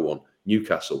United, no one;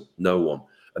 Newcastle, no one.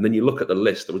 And then you look at the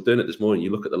list. I was doing it this morning. You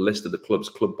look at the list of the clubs,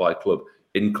 club by club,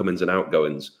 incomings and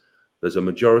outgoings. There's a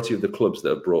majority of the clubs that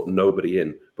have brought nobody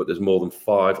in, but there's more than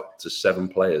 5 to 7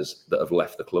 players that have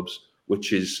left the clubs,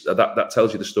 which is that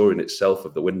tells you the story in itself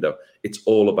of the window. It's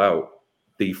all about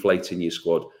deflating your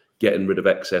squad, getting rid of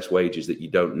excess wages that you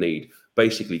don't need,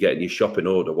 basically getting your shop in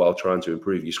order while trying to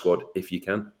improve your squad if you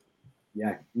can.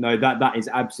 Yeah, no, that is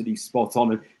absolutely spot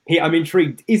on. And Pete, I'm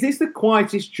intrigued. Is this the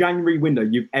quietest January window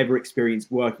you've ever experienced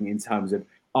working in terms of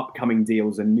upcoming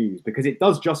deals and news? Because it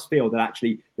does just feel that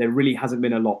actually there really hasn't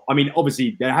been a lot. I mean,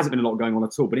 obviously there hasn't been a lot going on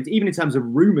at all, but it's even in terms of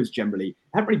rumours generally,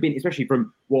 haven't really been, especially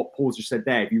from what Paul's just said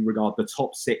there, if you regard the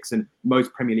top 6 and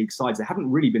most Premier League sides, there haven't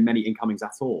really been many incomings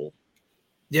at all.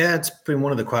 Yeah, it's been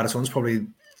one of the quietest ones. Probably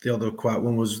the other quiet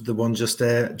one was the one just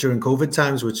during COVID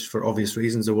times, which for obvious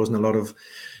reasons, there wasn't a lot of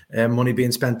money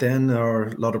being spent then or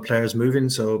a lot of players moving.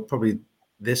 So probably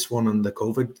this one and the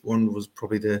COVID one was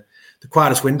probably the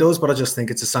quietest windows, but I just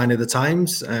think it's a sign of the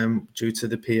times. Due to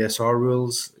the PSR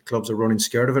rules, clubs are running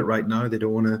scared of it right now. They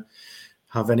don't want to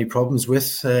have any problems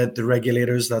with the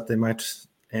regulators, that they might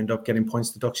end up getting points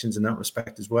deductions in that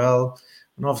respect as well.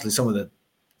 And obviously some of the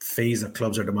fees that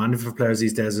clubs are demanding for players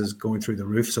these days is going through the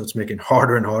roof, so it's making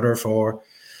harder and harder for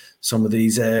some of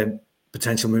these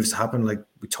potential moves to happen. Like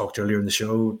we talked earlier in the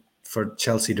show, for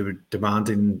Chelsea to be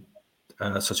demanding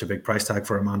such a big price tag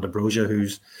for Amanda Broja,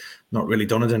 who's not really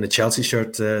done it in a Chelsea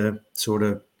shirt, sort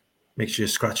of makes you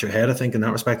scratch your head, I think, in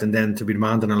that respect. And then to be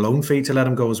demanding a loan fee to let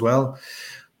him go as well.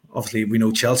 Obviously, we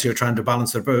know Chelsea are trying to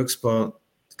balance their books, but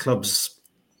clubs,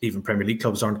 even Premier League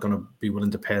clubs, aren't going to be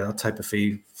willing to pay that type of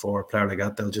fee for a player like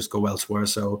that. They'll just go elsewhere.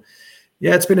 So,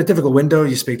 yeah, it's been a difficult window.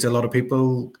 You speak to a lot of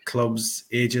people, clubs,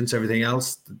 agents, everything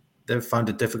else. They've found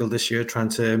it difficult this year trying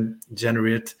to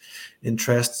generate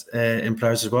interest in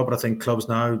players as well. But I think clubs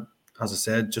now, as I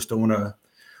said, just don't want to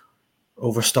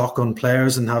overstock on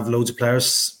players and have loads of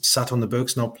players sat on the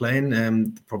books not playing.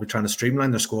 Probably trying to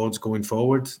streamline their squads going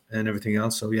forward and everything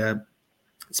else. So yeah,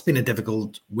 it's been a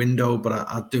difficult window, but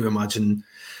I do imagine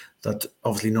that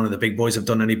obviously none of the big boys have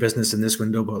done any business in this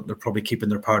window, but they're probably keeping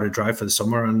their powder dry for the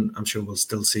summer, and I'm sure we'll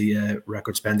still see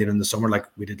record spending in the summer like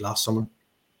we did last summer.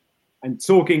 And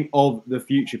talking of the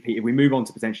future, Pete, if we move on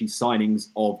to potentially signings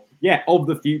of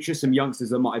the future, some youngsters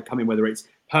that might have come in, whether it's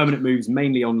permanent moves,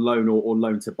 mainly on loan or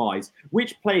loan to buys,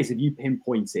 which players have you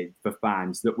pinpointed for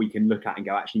fans that we can look at and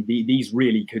go, actually, these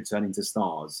really could turn into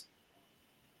stars?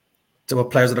 So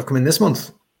what players that have come in this month?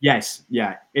 Yes,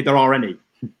 yeah, if there are any.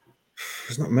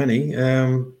 There's not many.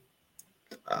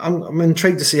 I'm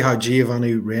intrigued to see how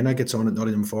Giovanni Reina gets on at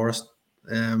Nottingham Forest.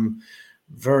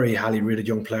 Very highly rated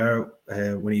young player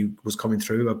when he was coming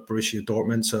through at Borussia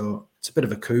Dortmund. So it's a bit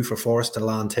of a coup for Forest to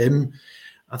land him.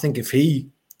 I think if he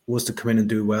was to come in and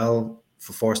do well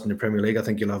for Forest in the Premier League, I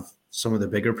think you'll have some of the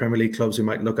bigger Premier League clubs who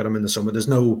might look at him in the summer. There's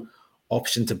no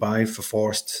option to buy for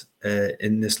Forest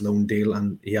in this loan deal,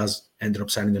 and he has ended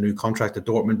up signing a new contract at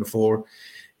Dortmund before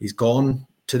he's gone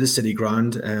to the City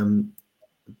ground.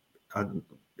 I'm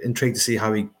intrigued to see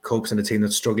how he copes in a team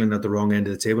that's struggling at the wrong end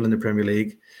of the table in the Premier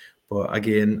League. But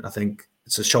again, I think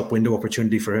it's a shop window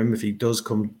opportunity for him. If he does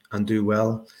come and do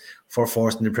well for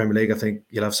Forest in the Premier League, I think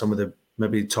you'll have some of the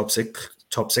maybe top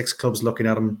six clubs looking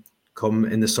at him come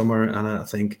in the summer. And I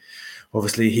think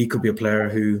obviously he could be a player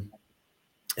who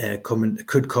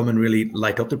could come and really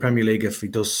light up the Premier League if he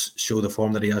does show the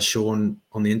form that he has shown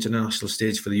on the international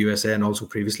stage for the USA and also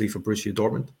previously for Borussia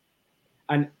Dortmund.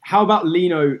 And how about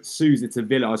Lino Souza to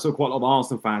Villa? I saw quite a lot of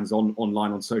Arsenal fans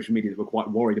online on social media that were quite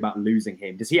worried about losing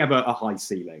him. Does he have a high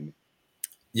ceiling?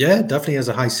 Yeah, definitely has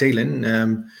a high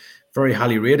ceiling. Very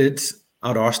highly rated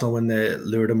at Arsenal when they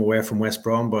lured him away from West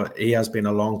Brom, but he has been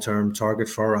a long-term target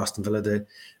for Aston Villa.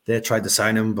 They tried to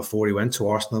sign him before he went to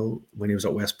Arsenal when he was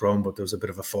at West Brom, but there was a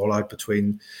bit of a fallout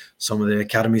between some of the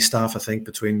academy staff, I think,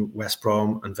 between West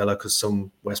Brom and Villa, because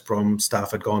some West Brom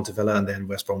staff had gone to Villa and then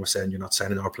West Brom were saying, you're not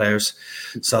signing our players.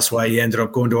 So that's why he ended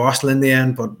up going to Arsenal in the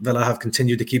end, but Villa have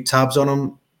continued to keep tabs on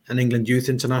him. An England youth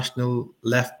international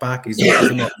left back. He's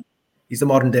the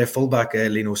modern day fullback,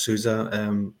 Lino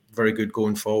Souza. Very good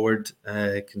going forward.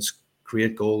 Can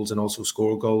create goals and also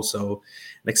score goals. So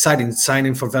an exciting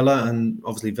signing for Villa, and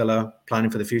obviously Villa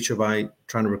planning for the future by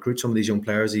trying to recruit some of these young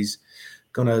players. He's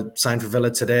going to sign for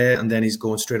Villa today, and then he's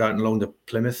going straight out and loan to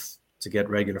Plymouth to get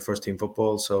regular first team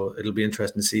football. So it'll be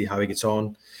interesting to see how he gets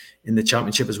on in the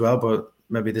Championship as well. But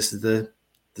maybe this is the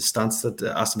stance that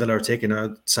Aston Villa are taking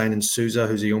out, signing Souza,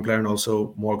 who's a young player, and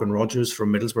also Morgan Rogers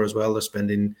from Middlesbrough as well. They're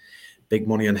spending big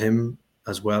money on him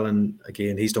as well, and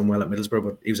again, he's done well at Middlesbrough,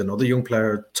 but he was another young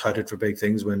player touted for big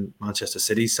things when Manchester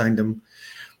City signed him,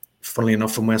 funnily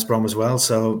enough, from West Brom as well.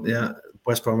 So yeah,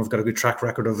 West Brom have got a good track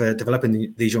record of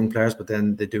developing these young players, but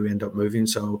then they do end up moving.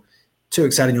 So two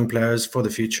exciting young players for the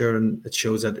future, and it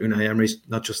shows that Unai Emery's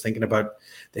not just thinking about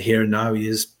the here and now, he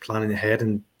is planning ahead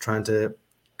and trying to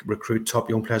recruit top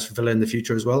young players for Villa in the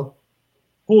future as well.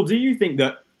 Paul, do you think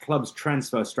that clubs'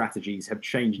 transfer strategies have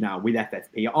changed now with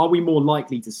FFP? Are we more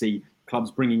likely to see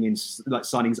clubs bringing in like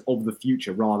signings of the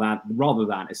future rather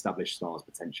than established stars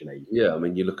potentially? Yeah, I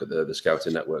mean, you look at the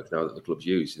scouting network now that the clubs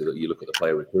use. You look at the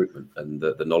player recruitment and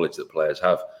the knowledge that players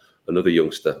have. Another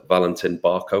youngster, Valentin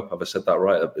Barco, have I said that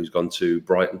right? Who's gone to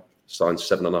Brighton, signed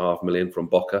 $7.5 million from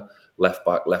Boca, left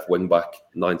back, left wing back,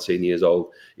 19 years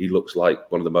old. He looks like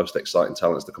one of the most exciting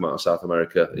talents to come out of South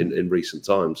America in recent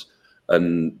times.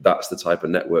 And that's the type of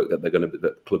network that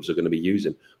that clubs are going to be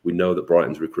using. We know that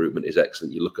Brighton's recruitment is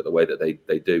excellent. You look at the way that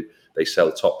they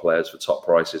sell top players for top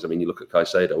prices. I mean, you look at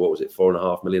Caicedo, what was it,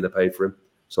 $4.5 million they paid for him?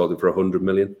 Sold him for $100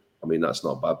 million. I mean, that's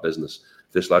not bad business.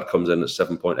 If this lad comes in at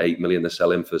 $7.8 million, they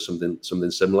sell him for something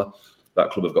similar.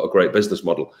 That club have got a great business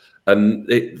model. And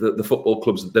the football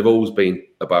clubs, they've always been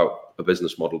about a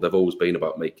business model. They've always been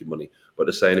about making money. But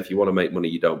they're saying if you want to make money,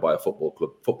 you don't buy a football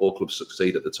club. Football clubs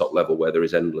succeed at the top level where there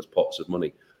is endless pots of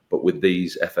money. But with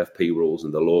these FFP rules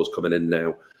and the laws coming in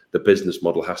now, the business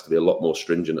model has to be a lot more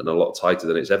stringent and a lot tighter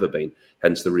than it's ever been.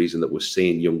 Hence the reason that we're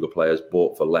seeing younger players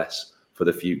bought for less for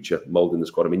the future, moulding the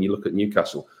squad. I mean, you look at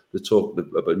Newcastle, the talk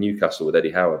about Newcastle with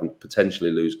Eddie Howe and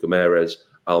potentially lose Gomeres,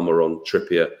 Almiron,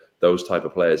 Trippier, those type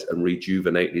of players and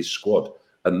rejuvenate his squad.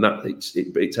 And that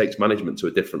it takes management to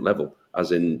a different level,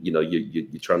 as in, you know,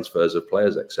 your transfers of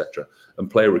players, etc.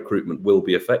 And player recruitment will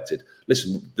be affected.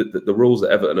 Listen, the rules that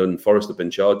Everton and Forest have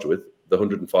been charged with, the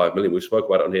 105 million, we've spoken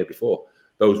about it on here before.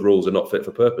 Those rules are not fit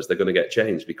for purpose. They're going to get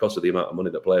changed because of the amount of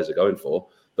money that players are going for.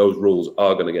 Those rules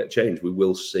are going to get changed. We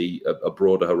will see a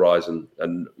broader horizon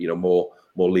and, you know, more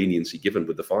leniency given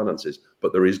with the finances.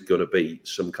 But there is going to be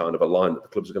some kind of a line that the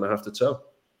clubs are going to have to toe.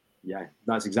 Yeah,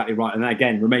 that's exactly right. And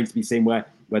again, remains to be seen where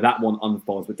that one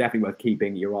unfolds, but definitely worth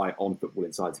keeping your eye on Football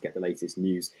Inside to get the latest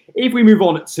news. If we move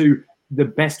on to the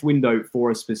best window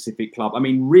for a specific club, I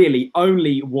mean, really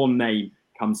only one name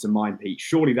comes to mind, Pete.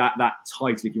 Surely that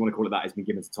title, if you want to call it that, has been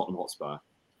given to Tottenham Hotspur.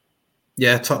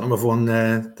 Yeah, Tottenham have won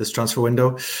this transfer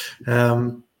window.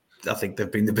 I think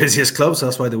they've been the busiest club, so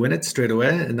that's why they win it straight away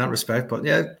in that respect. But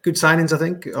yeah, good signings, I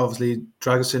think. Obviously,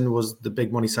 Dragusin was the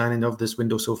big money signing of this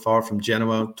window so far from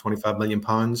Genoa, £25 million.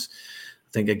 I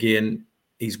think, again,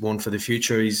 he's one for the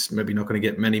future. He's maybe not going to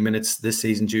get many minutes this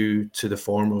season due to the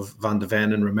form of Van de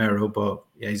Ven and Romero, but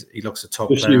yeah, he looks a top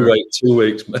Just player. you wait 2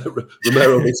 weeks.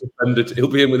 Romero will be suspended. He'll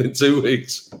be in within 2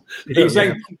 weeks. Are you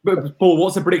saying, but Paul,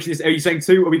 what's the prediction? Are you saying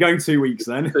are we going 2 weeks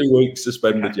then? 2 weeks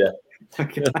suspended, yeah.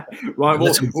 Okay. Right.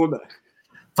 Well,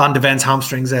 Van de Ven's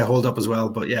hamstrings hold up as well,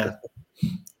 but yeah,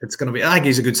 it's going to be. I think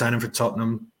he's a good signing for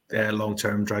Tottenham. Long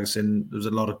term, Dragusin. There's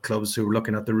a lot of clubs who were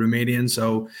looking at the Romanian,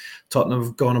 so Tottenham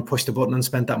have gone and pushed the button and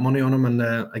spent that money on him. And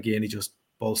again, he just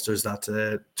bolsters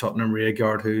that Tottenham rear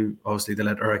guard, who obviously they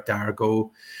let Eric Dyer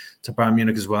go to Bayern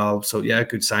Munich as well. So yeah,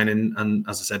 good signing. And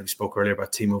as I said, we spoke earlier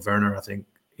about Timo Werner. I think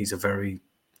he's a very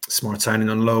smart signing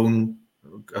on loan,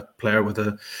 a player with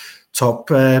a top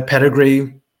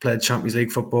pedigree. Played Champions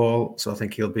League football, so I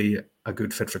think he'll be a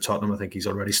good fit for Tottenham. I think he's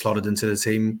already slotted into the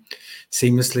team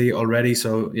seamlessly already.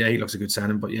 So yeah, he looks a good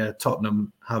signing. But yeah,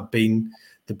 Tottenham have been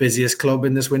the busiest club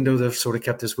in this window. They've sort of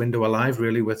kept this window alive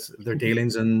really with their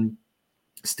dealings, and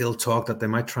still talk that they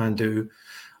might try and do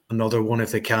another one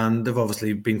if they can. They've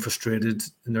obviously been frustrated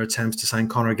in their attempts to sign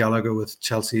Conor Gallagher with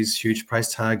Chelsea's huge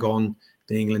price tag on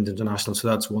the England international. So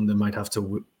that's one they might have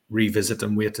to revisit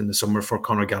and wait in the summer for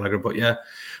Conor Gallagher. But yeah,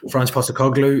 Franz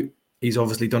Postecoglou, he's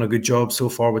obviously done a good job so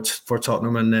far for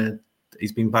Tottenham, and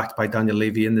he's been backed by Daniel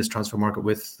Levy in this transfer market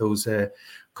with those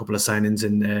couple of signings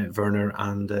in Werner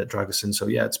and Dragusin. So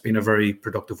yeah, it's been a very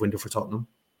productive window for Tottenham.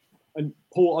 And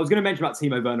Paul, I was going to mention about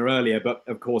Timo Werner earlier, but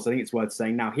of course, I think it's worth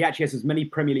saying now, he actually has as many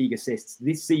Premier League assists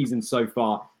this season so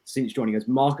far since joining us,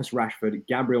 Marcus Rashford,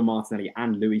 Gabriel Martinelli,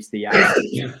 and Luis Diaz.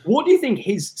 What do you think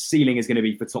his ceiling is going to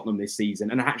be for Tottenham this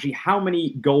season? And actually, how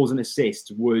many goals and assists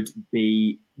would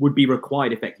be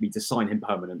required effectively to sign him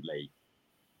permanently?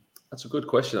 That's a good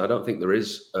question. I don't think there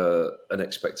is an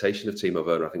expectation of Timo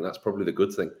Werner. I think that's probably the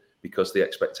good thing, because the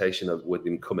expectation of with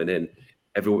him coming in,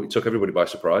 it took everybody by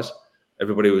surprise.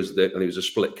 Everybody was there, and it was a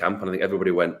split camp, and I think everybody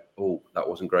went, "Oh, that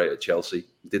wasn't great at Chelsea.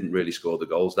 Didn't really score the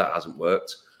goals. That hasn't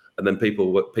worked." And then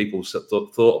people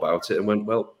thought about it and went,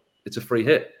 "Well, it's a free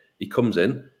hit. He comes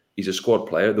in. He's a squad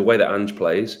player. The way that Ange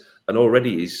plays, and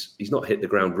already he's not hit the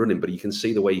ground running, but you can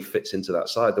see the way he fits into that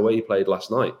side. The way he played last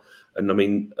night." And I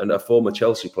mean, and a former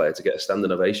Chelsea player to get a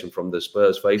standing ovation from the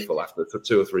Spurs faithful after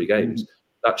 2 or 3 games,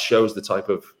 that shows the type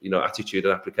of attitude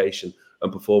and application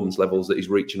and performance levels that he's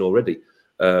reaching already.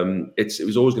 It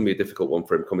was always going to be a difficult one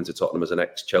for him coming to Tottenham as an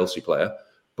ex-Chelsea player,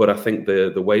 but I think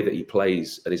the way that he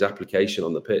plays and his application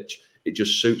on the pitch, it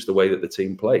just suits the way that the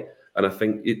team play. And I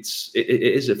think it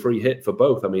is a free hit for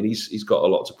both. I mean, he's got a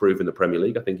lot to prove in the Premier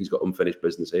League. I think he's got unfinished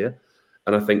business here.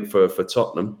 And I think for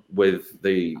Tottenham, with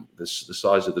the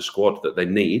size of the squad that they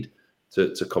need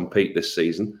to compete this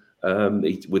season,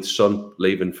 with Son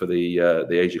leaving for the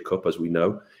Asia Cup, as we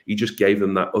know, he just gave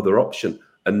them that other option.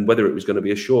 And whether it was going to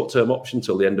be a short-term option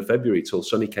till the end of February, till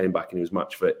Sonny came back and he was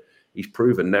match fit, he's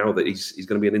proven now that he's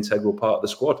going to be an integral part of the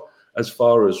squad. As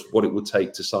far as what it would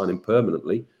take to sign him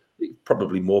permanently,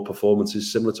 probably more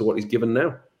performances similar to what he's given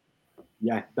now.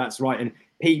 Yeah, that's right. And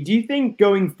Pete, do you think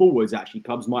going forwards, actually,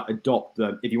 clubs might adopt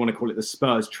if you want to call it the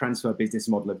Spurs transfer business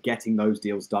model of getting those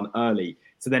deals done early,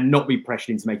 to then not be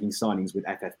pressured into making signings with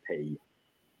FFP?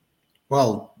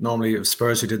 Well, normally it was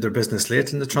Spurs who did their business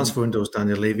late in the transfer windows.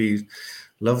 Daniel Levy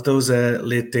loved those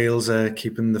late deals,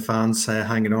 keeping the fans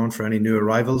hanging on for any new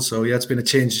arrivals. So yeah, it's been a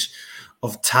change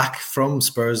of tack from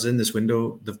Spurs in this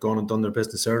window. They've gone and done their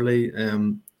business early.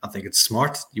 I think it's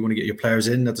smart. You want to get your players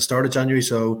in at the start of January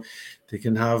so they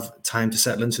can have time to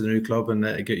settle into the new club and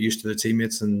get used to their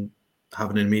teammates and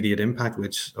have an immediate impact,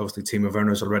 which obviously Timo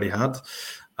Werner's already had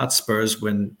at Spurs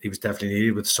when he was definitely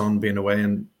needed, with Son being away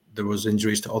and there was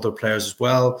injuries to other players as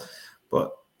well.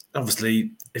 But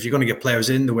obviously, if you're going to get players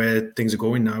in the way things are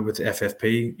going now with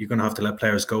FFP, you're going to have to let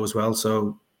players go as well.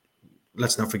 So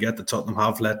let's not forget that Tottenham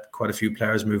have let quite a few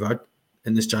players move out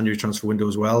in this January transfer window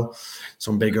as well.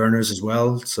 Some big earners as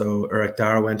well. So Eric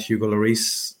Dyer went, Hugo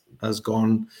Lloris has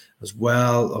gone as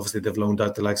well. Obviously, they've loaned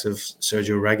out the likes of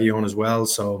Sergio Reguilon as well.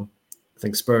 So I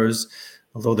think Spurs,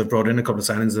 although they've brought in a couple of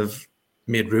signings, have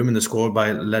made room in the squad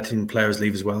by letting players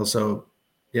leave as well. So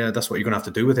yeah, that's what you're going to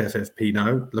have to do with FFP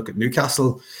now. Look at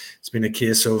Newcastle. It's been a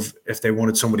case of if they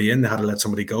wanted somebody in, they had to let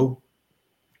somebody go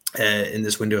in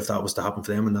this window if that was to happen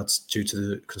for them, and that's due to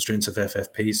the constraints of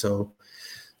FFP. So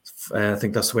I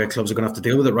think that's the way clubs are going to have to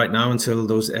deal with it right now until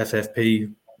those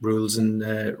FFP rules and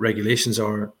regulations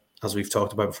are, as we've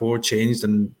talked about before, changed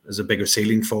and there's a bigger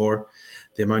ceiling for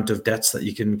the amount of debts that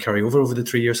you can carry over the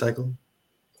 3-year cycle.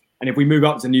 And if we move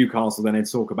up to Newcastle then and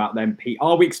talk about them, Pete,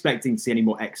 are we expecting to see any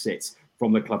more exits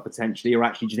from the club potentially, or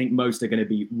actually do you think most are going to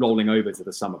be rolling over to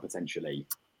the summer potentially?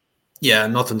 Yeah,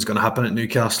 nothing's going to happen at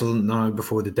Newcastle now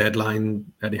before the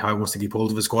deadline. Eddie Howe wants to keep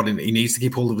hold of his squad, and he needs to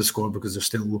keep hold of the squad because they're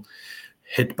still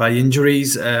hit by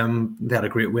injuries. They had a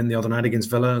great win the other night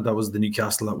against Villa. That was the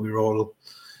Newcastle that we were all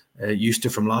used to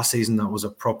from last season. That was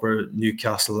a proper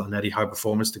Newcastle and Eddie Howe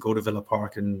performance to go to Villa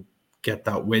Park and get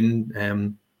that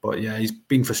win. But yeah, he's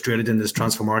been frustrated in this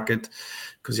transfer market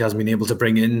because he hasn't been able to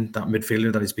bring in that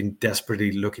midfielder that he's been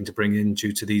desperately looking to bring in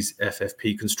due to these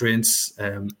FFP constraints.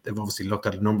 They've obviously looked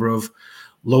at a number of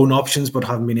loan options, but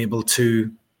haven't been able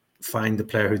to find the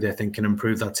player who they think can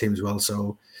improve that team as well.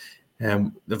 So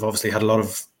they've obviously had a lot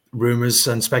of rumours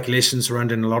and speculation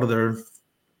surrounding a lot of their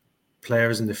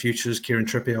players in the futures. Kieran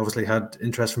Trippier obviously had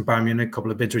interest from Bayern Munich, a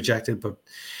couple of bids rejected, but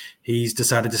he's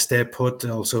decided to stay put.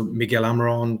 Also, Miguel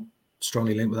Almiron,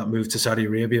 strongly linked with that move to Saudi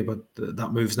Arabia, but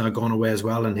that move's now gone away as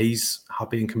well, and he's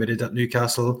happy and committed at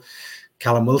Newcastle.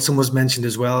 Callum Wilson was mentioned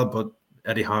as well, but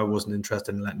Eddie Howe wasn't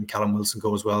interested in letting Callum Wilson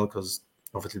go as well because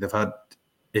obviously they've had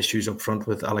issues up front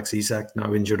with Alex Isak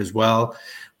now injured as well.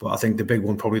 But I think the big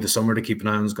one probably this summer to keep an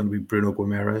eye on is going to be Bruno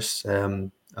Guimaraes.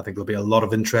 I think there'll be a lot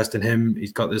of interest in him.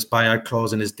 He's got this buyout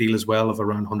clause in his deal as well of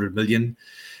around 100 million.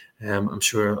 I'm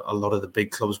sure a lot of the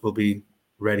big clubs will be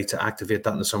ready to activate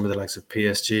that in the summer, the likes of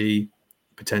PSG,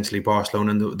 potentially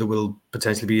Barcelona, and there will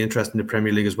potentially be interest in the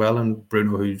Premier League as well. And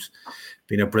Bruno, who's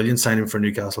been a brilliant signing for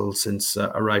Newcastle since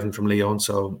arriving from Lyon,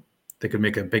 so they could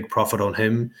make a big profit on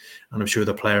him. And I'm sure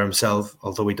the player himself,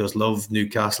 although he does love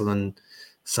Newcastle and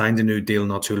signed a new deal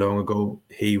not too long ago,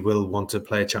 he will want to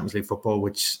play Champions League football,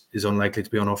 which is unlikely to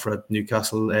be on offer at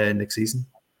Newcastle next season.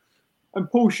 And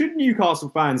Paul, should Newcastle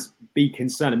fans be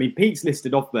concerned? I mean, Pete's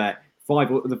listed off there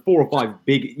the 4 or 5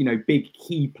 big, big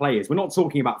key players. We're not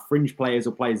talking about fringe players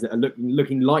or players that are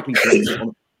looking likely to exit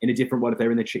in a different world if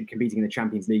they're competing in the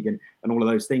Champions League and all of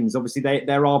those things. Obviously,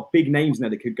 there are big names in there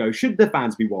that could go. Should the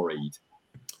fans be worried?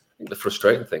 The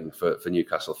frustrating thing for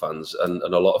Newcastle fans and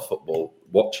a lot of football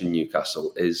watching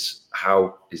Newcastle is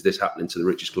how is this happening to the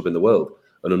richest club in the world,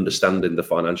 and understanding the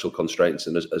financial constraints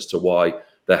and as to why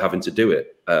they're having to do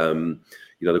it.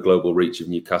 The global reach of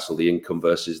Newcastle, the income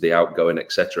versus the outgoing,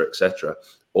 etc.,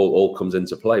 all comes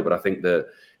into play. But I think that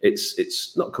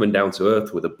it's not coming down to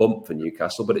earth with a bump for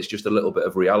Newcastle, but it's just a little bit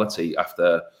of reality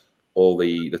after all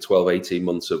the 12, 18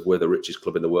 months of we're the richest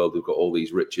club in the world. We've got all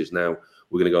these riches now.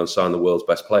 We're going to go and sign the world's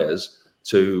best players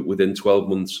to within 12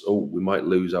 months. Oh, we might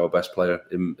lose our best player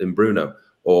in Bruno,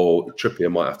 or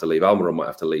Trippier might have to leave. Almiron might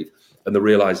have to leave. And the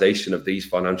realization of these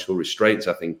financial restraints,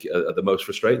 I think, are the most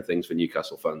frustrating things for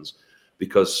Newcastle fans.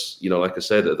 Because, like I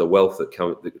said, the wealth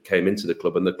that came into the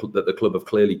club and that the club have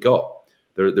clearly got,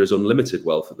 there's unlimited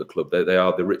wealth at the club. They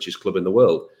are the richest club in the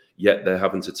world, yet they're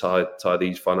having to tie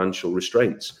these financial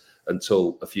restraints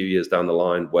until a few years down the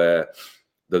line where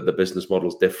the business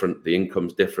model's different, the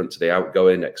income's different to the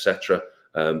outgoing, etc.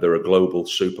 They're a global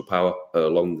superpower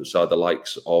alongside the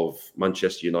likes of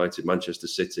Manchester United, Manchester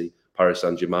City, Paris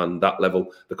Saint-Germain. That level,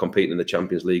 they're competing in the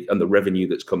Champions League, and the revenue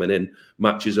that's coming in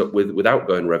matches up with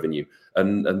outgoing revenue.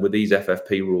 And with these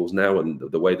FFP rules now and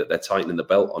the way that they're tightening the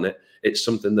belt on it, it's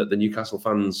something that the Newcastle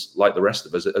fans, like the rest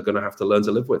of us, are going to have to learn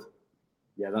to live with.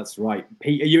 Yeah, that's right.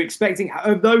 Pete, are you expecting,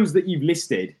 of those that you've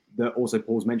listed, that also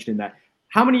Paul's mentioning there,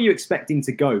 how many are you expecting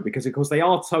to go? Because, of course, they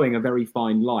are towing a very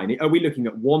fine line. Are we looking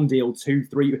at 1 deal, 2,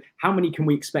 3? How many can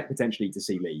we expect potentially to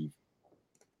see leave?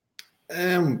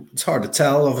 It's hard to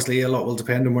tell. Obviously, a lot will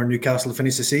depend on where Newcastle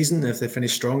finish the season. If they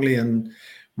finish strongly and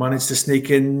manage to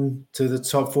sneak in to the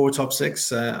top 4, top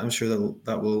 6, I'm sure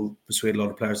that will persuade a lot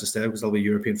of players to stay because there'll be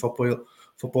European football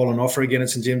on offer again at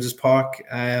St James's Park.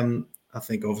 I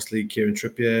think, obviously, Kieran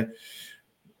Trippier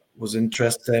was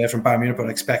interest from Bayern Munich, but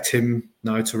I expect him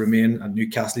now to remain at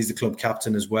Newcastle. He's the club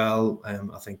captain as well.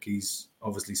 I think he's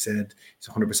obviously said he's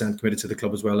 100% committed to the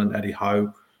club as well, and Eddie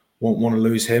Howe won't want to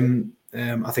lose him.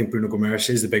 I think Bruno Gomes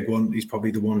is the big one. He's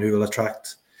probably the one who will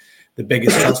attract the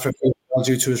biggest transfer fee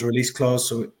due to his release clause.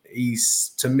 So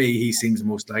to me, he seems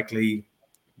most likely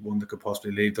one that could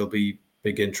possibly leave. There'll be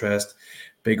big interest,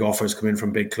 big offers come in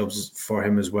from big clubs for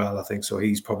him as well, I think. So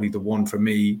he's probably the one for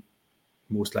me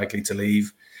most likely to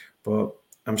leave. But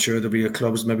I'm sure there'll be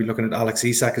clubs maybe looking at Alex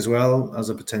Isak as well as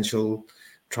a potential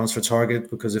transfer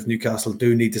target, because if Newcastle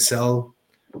do need to sell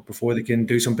before they can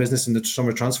do some business in the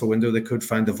summer transfer window, they could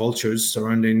find the vultures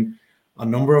surrounding a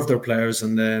number of their players.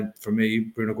 And for me,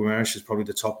 Bruno Gomes is probably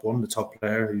the top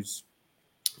player who's,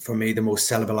 for me, the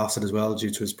most sellable asset as well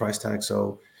due to his price tag.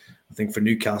 So I think for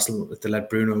Newcastle, if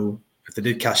they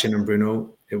did cash in on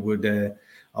Bruno, it would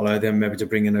allow them maybe to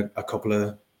bring in a couple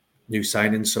of new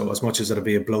signings. So as much as it'll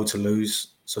be a blow to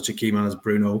lose such a key man as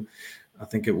Bruno, I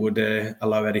think it would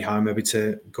allow Eddie Howe maybe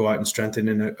to go out and strengthen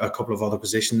in a couple of other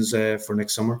positions for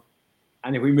next summer.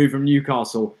 And if we move from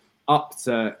Newcastle up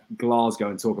to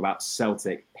Glasgow and talk about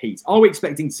Celtic, Pete, are we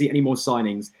expecting to see any more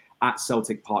signings at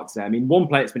Celtic Park today? I mean, one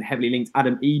player that's been heavily linked,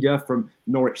 Adam Eder from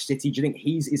Norwich City. Do you think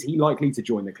is he likely to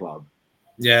join the club?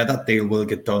 Yeah, that deal will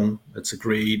get done. It's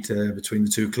agreed between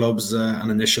the two clubs, an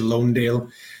initial loan deal.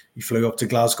 He flew up to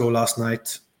Glasgow last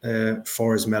night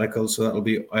for his medical, so that'll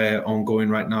be ongoing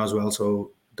right now as well.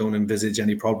 So don't envisage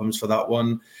any problems for that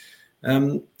one.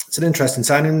 It's an interesting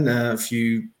signing.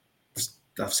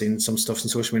 I've seen some stuff on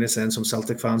social media saying some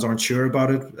Celtic fans aren't sure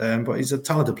about it, but he's a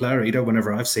talented player. Either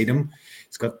whenever I've seen him,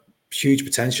 he's got huge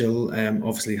potential.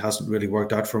 Obviously, hasn't really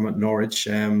worked out for him at Norwich,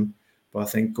 but I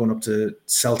think going up to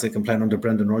Celtic and playing under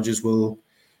Brendan Rodgers will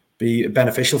be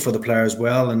beneficial for the player as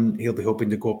well, and he'll be hoping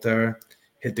to go up there,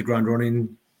 hit the ground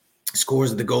running,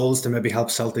 scores the goals to maybe help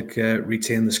Celtic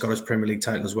retain the Scottish Premier League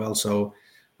title as well. So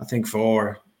I think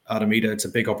for Adam Eder, it's a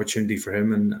big opportunity for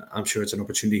him, and I'm sure it's an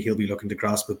opportunity he'll be looking to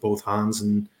grasp with both hands.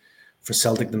 And for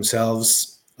Celtic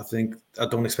themselves, I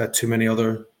don't expect too many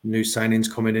other new signings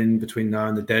coming in between now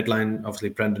and the deadline. Obviously,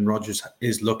 Brendan Rodgers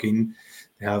is looking.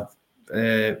 They have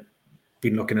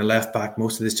been looking at left back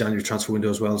most of this January transfer window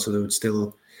as well, so they would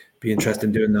still be interested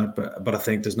in doing that. But I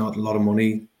think there's not a lot of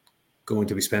money going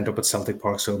to be spent up at Celtic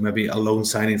Park, so maybe a loan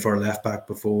signing for a left back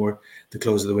before the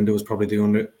close of the window is probably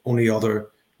the only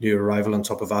other new arrival on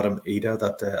top of Adam Eder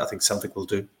that I think Celtic will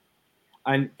do.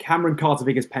 And Cameron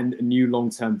Carter-Vickers penned a new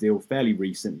long-term deal fairly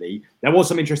recently. There was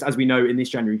some interest, as we know, in this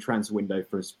January transfer window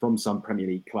from some Premier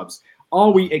League clubs. Are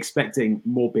we expecting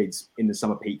more bids in the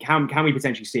summer, Pete? Can we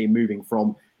potentially see him moving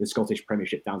from the Scottish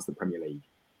Premiership down to the Premier League?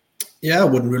 Yeah, I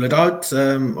wouldn't rule it out.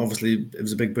 Obviously, it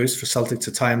was a big boost for Celtic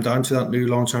to tie him down to that new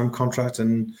long-term contract.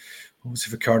 And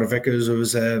obviously for Carter-Vickers, it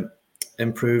was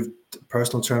improved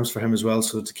personal terms for him as well,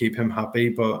 so to keep him happy.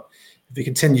 But if he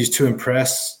continues to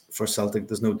impress for Celtic,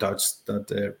 there's no doubts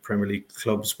that Premier League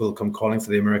clubs will come calling for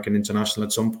the American international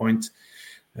at some point.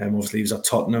 Obviously, he was at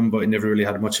Tottenham, but he never really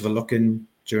had much of a look in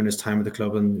during his time at the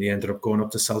club, and he ended up going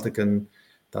up to Celtic, and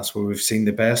that's where we've seen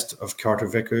the best of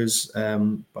Carter-Vickers.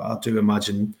 But I do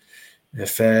imagine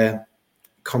if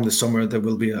come the summer, there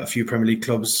will be a few Premier League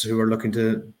clubs who are looking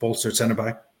to bolster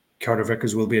centre-back.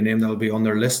 Carter-Vickers will be a name that will be on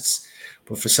their lists.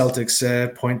 But for Celtic's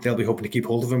point, they'll be hoping to keep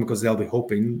hold of him, because they'll be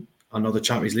hoping another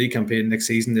Champions League campaign next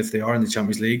season, if they are in the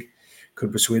Champions League,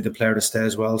 could persuade the player to stay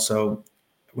as well. So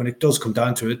when it does come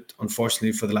down to it,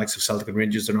 unfortunately for the likes of Celtic and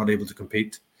Rangers, they're not able to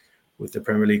compete with the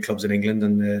Premier League clubs in England,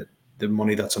 and the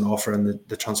money that's on offer and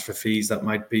the transfer fees that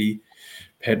might be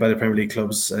paid by the Premier League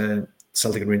clubs.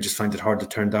 Celtic and Rangers find it hard to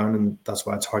turn down, and that's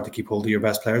why it's hard to keep hold of your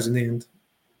best players in the end.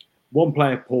 One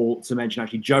player, Paul, to mention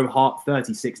actually, Joe Hart,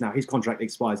 36 now. His contract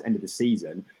expires end of the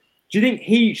season. Do you think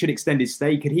he should extend his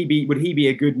stay? Would he be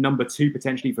a good number 2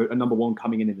 potentially for a number 1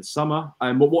 coming in the summer?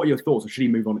 What are your thoughts? Or should he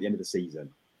move on at the end of the season?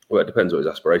 Well, it depends what his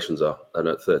aspirations are. And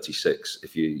at 36,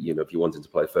 if you wanted to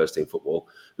play first team football,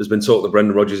 there's been talk that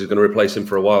Brendan Rodgers is going to replace him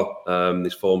for a while.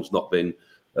 His form's not been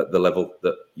at the level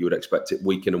that you would expect it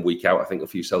week in and week out. I think a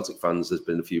few Celtic fans, there's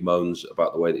been a few moans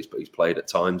about the way that he's played at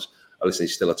times. Listen,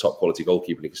 he's still a top quality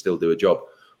goalkeeper and he can still do a job.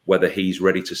 Whether he's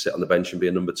ready to sit on the bench and be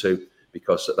a number 2,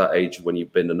 because at that age, when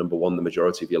you've been a number 1 the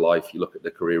majority of your life, you look at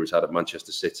the career he's had at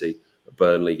Manchester City, at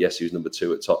Burnley. Yes, he was number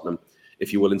 2 at Tottenham.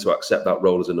 If you're willing to accept that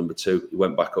role as a number 2, he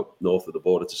went back up north of the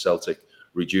border to Celtic,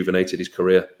 rejuvenated his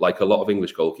career like a lot of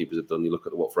English goalkeepers have done. You look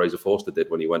at what Fraser Forster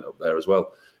did when he went up there as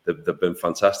well. They've been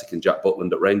fantastic. And Jack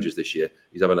Butland at Rangers this year,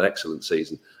 he's having an excellent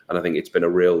season. And I think it's been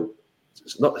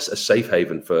it's not a safe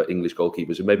haven for English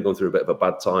goalkeepers who maybe gone through a bit of a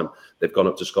bad time. They've gone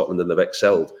up to Scotland and they've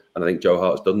excelled. And I think Joe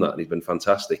Hart's done that and he's been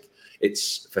fantastic.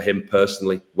 It's for him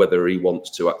personally whether he wants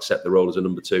to accept the role as a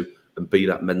number 2 and be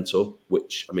that mentor.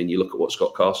 Which, I mean, you look at what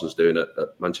Scott Carson's doing at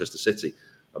Manchester City.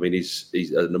 I mean, he's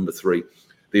a number 3.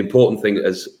 The important thing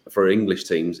for English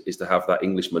teams is to have that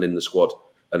Englishman in the squad,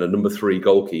 and a number 3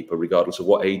 goalkeeper, regardless of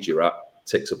what age you're at,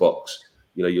 ticks a box.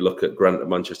 You know, you look at Grant at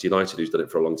Manchester United, who's done it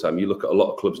for a long time. You look at a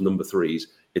lot of clubs' number 3s.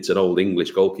 It's an old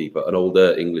English goalkeeper, an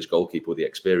older English goalkeeper with the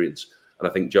experience. And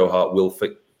I think Joe Hart will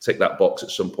tick that box at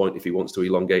some point if he wants to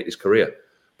elongate his career.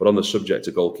 But on the subject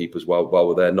of goalkeepers, while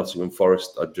we're there, Nottingham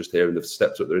Forest, I'm just hearing they've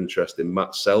stepped up their interest in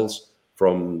Matt Sells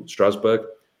from Strasbourg,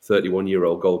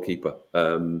 31-year-old goalkeeper.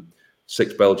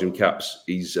 6 Belgian caps.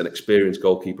 He's an experienced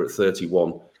goalkeeper at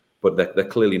 31, but they're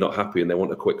clearly not happy and they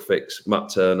want a quick fix. Matt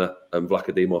Turner and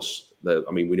Vlachodimos,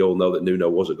 I mean, we all know that Nuno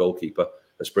was a goalkeeper.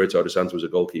 Espirito de Santo was a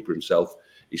goalkeeper himself.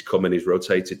 He's come in, he's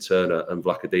rotated Turner and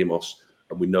Vlachodimos,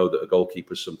 and we know that a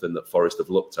goalkeeper is something that Forest have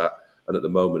looked at. And at the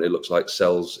moment, it looks like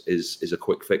Sells is a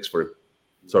quick fix for him.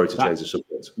 Sorry to change the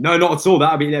subject. No, not at all.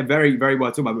 That, I mean, they're very, very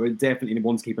well talking about, but we're definitely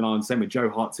one to keep an eye on. Same with Joe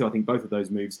Hart too. I think both of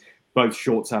those moves, both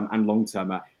short-term and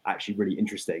long-term, are actually really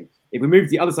interesting. If we move to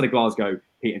the other side of Glasgow,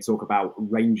 Pete, and talk about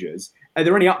Rangers, are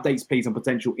there any updates, please, on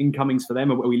potential incomings for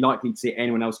them? Or are we likely to see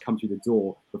anyone else come through the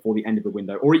door before the end of the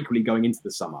window, or equally going into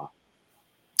the summer?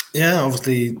 Yeah,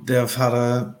 obviously they've had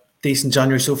a decent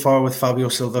January so far with Fabio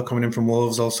Silva coming in from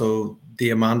Wolves, also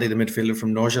Diamandi, the midfielder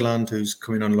from Nordsjælland, who's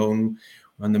coming on loan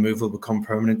when the move will become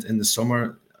permanent in the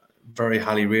summer. Very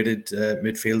highly rated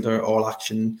midfielder, all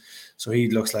action. So he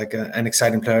looks like an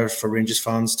exciting player for Rangers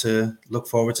fans to look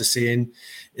forward to seeing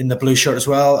in the blue shirt as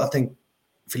well. I think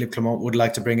Philippe Clement would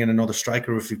like to bring in another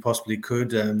striker if he possibly could.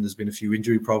 There's been a few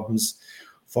injury problems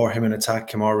for him in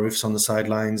attack. Kemar Roof's on the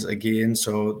sidelines again.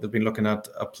 So they've been looking at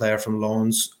a player from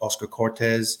loans, Oscar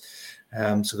Cortez.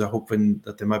 So they're hoping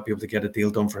that they might be able to get a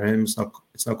deal done for him. It's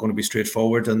not going to be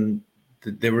straightforward. And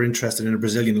they were interested in a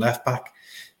Brazilian left back,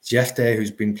 Jefte,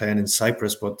 who's been playing in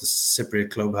Cyprus, but the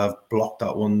Cypriot club have blocked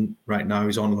that one right now.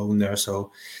 He's on loan there,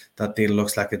 so that deal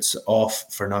looks like it's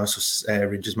off for now. So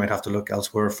Rangers might have to look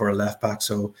elsewhere for a left back.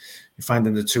 So you're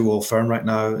finding the 2 Old Firm right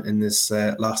now in this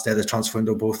last day of the transfer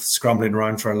window, both scrambling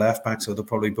around for a left back. So they'll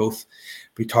probably both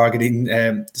be targeting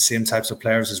the same types of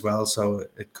players as well. So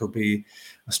it could be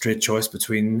a straight choice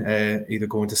between either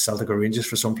going to Celtic or Rangers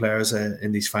for some players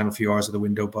in these final few hours of the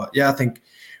window. But yeah, I think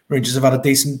Rangers have had a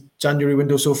decent January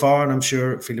window so far, and I'm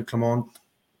sure Philippe Clement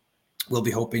will be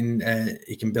hoping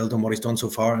he can build on what he's done so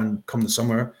far. And come the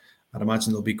summer, I'd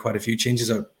imagine there'll be quite a few changes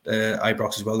at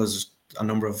Ibrox as well. There's a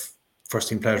number of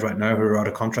first-team players right now who are out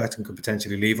of contract and could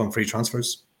potentially leave on free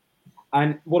transfers.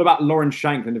 And what about Lawrence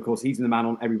Shankland? Of course, he's the man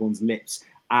on everyone's lips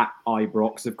at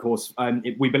Ibrox. Of course,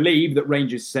 we believe that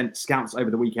Rangers sent scouts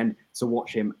over the weekend to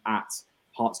watch him at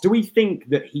Hearts. Do we think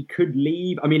that he could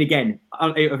leave? I mean, again,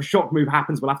 if a shock move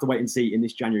happens, we'll have to wait and see in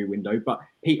this January window. But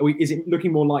Pete, is it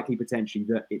looking more likely potentially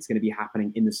that it's going to be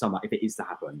happening in the summer if it is to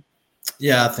happen?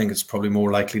 Yeah, I think it's probably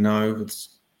more likely now.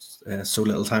 It's so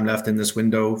little time left in this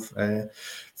window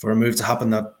for a move to happen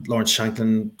that Lawrence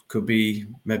Shankland could be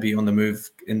maybe on the move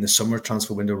in the summer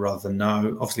transfer window rather than now.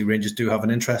 Obviously, Rangers do have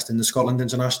an interest in the Scotland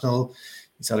international.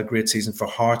 He's had a great season for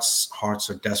Hearts. Hearts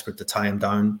are desperate to tie him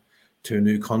down to a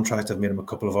new contract. I've made him a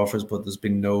couple of offers, but there's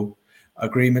been no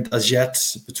agreement as yet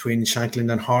between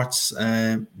Shankland and Hearts.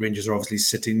 Rangers are obviously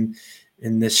sitting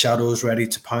in the shadows ready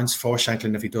to pounce for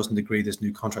Shankland if he doesn't agree this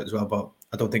new contract as well. But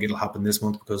I don't think it'll happen this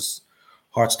month because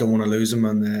Hearts don't want to lose him,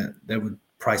 and they would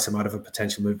price him out of a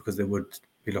potential move because they would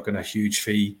be looking at a huge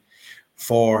fee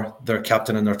for their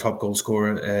captain and their top goal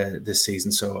scorer this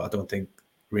season. So I don't think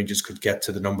Rangers could get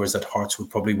to the numbers that Hearts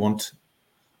would probably want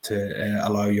to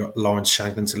allow Lawrence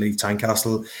Shankland to leave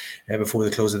Tynecastle before the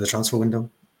close of the transfer window.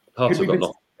 Hearts have got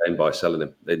nothing to gain by selling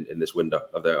him in this window.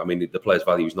 I mean, the player's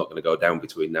value is not going to go down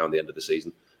between now and the end of the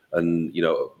season. And, you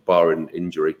know, barring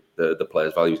injury, the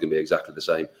player's value is going to be exactly the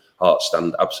same. Hearts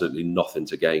stand absolutely nothing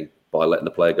to gain by letting the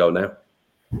player go now.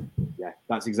 Yeah,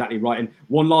 that's exactly right. And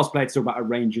one last player to talk about at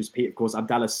Rangers, Pete, of course,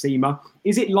 Abdallah Sima.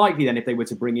 Is it likely then if they were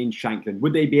to bring in Shankland,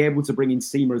 would they be able to bring in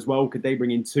Sima as well? Could they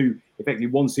bring in effectively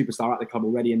one superstar at the club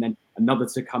already and then another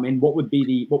to come in? What would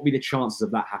be the chances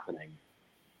of that happening?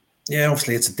 Yeah,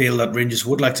 obviously it's a deal that Rangers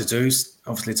would like to do.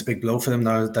 Obviously it's a big blow for them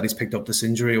now that he's picked up this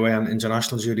injury away on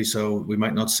international duty, so we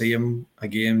might not see him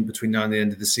again between now and the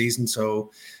end of the season.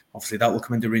 So obviously that will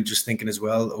come into Rangers thinking as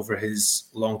well over his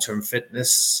long-term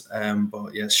fitness.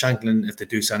 But yeah, Shankland, if they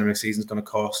do sign him next season, is going to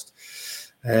cost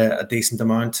a decent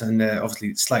amount. And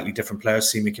obviously slightly different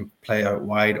players. Simi can play out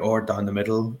wide or down the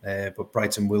middle. But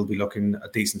Brighton will be looking a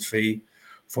decent fee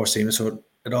for Simi. So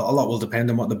a lot will depend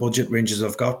on what the budget Rangers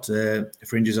have got.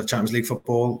 If Rangers have Champions League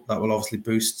football, that will obviously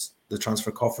boost the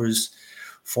transfer coffers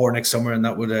for next summer, and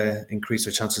that would increase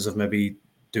their chances of maybe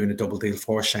doing a double deal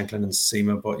for Shankland and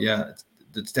Seema. But yeah,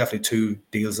 it's definitely two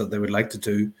deals that they would like to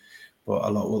do, but a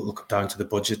lot will come down to the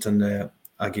budget. And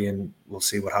again, we'll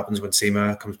see what happens when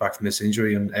Seema comes back from this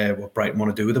injury and what Brighton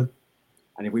want to do with him.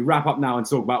 And if we wrap up now and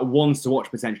talk about ones to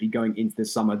watch potentially going into the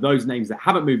summer, those names that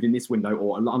haven't moved in this window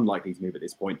or are unlikely to move at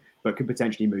this point, but could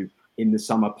potentially move in the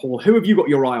summer. Paul, who have you got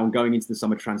your eye on going into the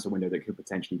summer transfer window that could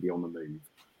potentially be on the move?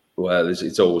 Well,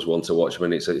 it's always one to watch. I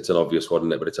mean, it's an obvious one,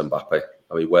 isn't it? But it's Mbappe.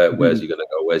 I mean, where's he going to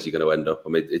go? Where's he going to end up? I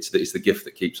mean, it's the gift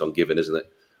that keeps on giving, isn't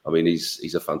it? I mean,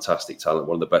 he's a fantastic talent,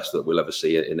 one of the best that we'll ever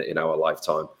see in our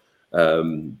lifetime.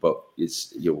 But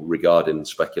it's regarding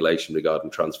speculation,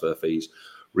 regarding transfer fees,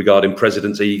 regarding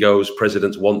presidents' egos.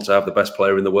 Presidents want to have the best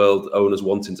player in the world. Owners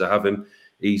wanting to have him.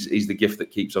 He's the gift that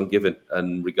keeps on giving,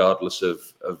 and regardless of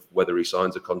whether he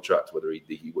signs a contract, whether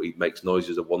he makes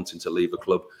noises of wanting to leave a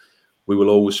club, we will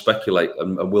always speculate.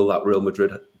 And will that Real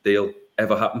Madrid deal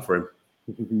ever happen for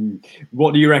him?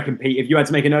 What do you reckon, Pete? If you had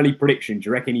to make an early prediction, do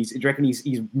you reckon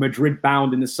he's Madrid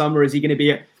bound in the summer? Is he going to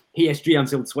be at PSG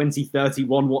until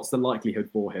 2031? What's the likelihood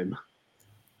for him?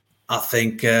 I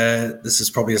think this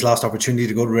is probably his last opportunity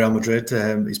to go to Real Madrid.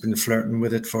 He's been flirting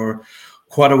with it for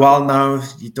quite a while now.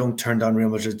 You don't turn down Real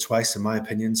Madrid twice, in my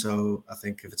opinion. So I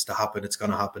think if it's to happen, it's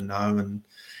going to happen now. And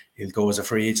he'll go as a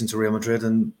free agent to Real Madrid.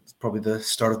 And it's probably the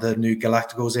start of the new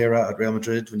Galacticos era at Real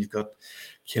Madrid when you've got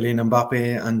Kylian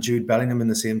Mbappe and Jude Bellingham in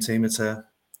the same team. It's a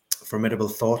formidable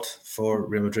thought for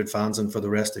Real Madrid fans and for the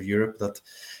rest of Europe that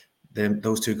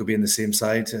those two could be in the same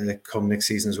side come next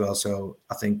season as well. So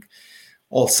I think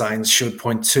all signs should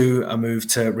point to a move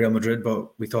to Real Madrid,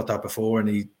 but we thought that before, and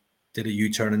he did a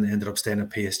U-turn and ended up staying at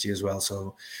PSG as well.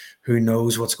 So who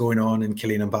knows what's going on in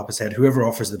Kylian Mbappe's head. Whoever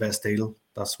offers the best deal,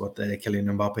 that's what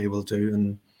Kylian Mbappe will do.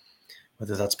 And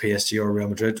whether that's PSG or Real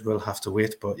Madrid, we'll have to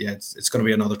wait. But yeah, it's going to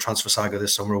be another transfer saga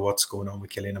this summer. What's going on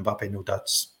with Kylian Mbappe? No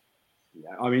doubts.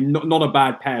 Yeah, I mean, not a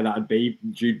bad pair that'd be,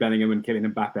 Jude Bellingham and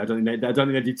Kylian Mbappe. I don't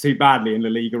think they do too badly in La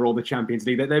Liga or the Champions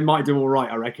League. They might do all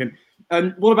right, I reckon.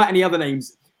 What about any other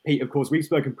names, Pete? Of course, we've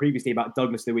spoken previously about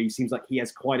Douglas Luiz. Seems like he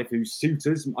has quite a few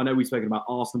suitors. I know we've spoken about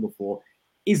Arsenal before.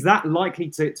 Is that likely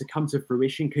to come to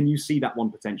fruition? Can you see that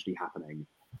one potentially happening?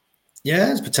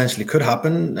 Yeah, it potentially could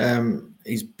happen.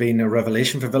 He's been a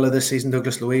revelation for Villa this season,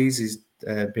 Douglas Luiz. He's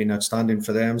been outstanding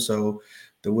for them. So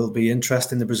there will be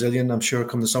interest in the Brazilian, I'm sure,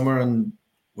 come the summer. And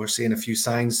we're seeing a few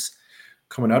signs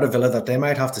coming out of Villa that they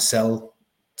might have to sell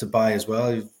to buy as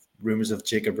well. Rumours of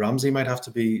Jacob Ramsey might have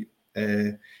to be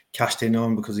cashed in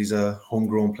on because he's a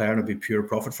homegrown player and it'd be pure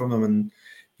profit from him. And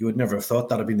you would never have thought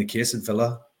that had been the case at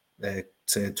Villa,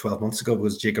 say 12 months ago,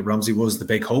 because Jacob Ramsey was the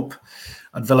big hope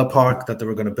at Villa Park that they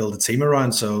were going to build a team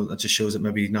around. So that just shows that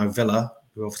maybe now Villa,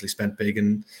 who obviously spent big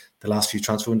in the last few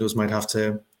transfer windows, might have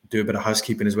to do a bit of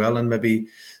housekeeping as well and maybe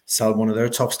sell one of their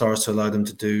top stars to allow them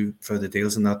to do further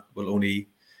deals. And that will only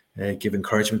give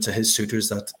encouragement to his suitors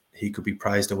that he could be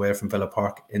prized away from Villa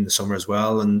Park in the summer as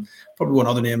well. And probably one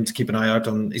other name to keep an eye out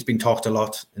on, he's been talked a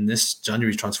lot in this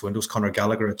January transfer window, is Conor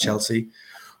Gallagher at Chelsea.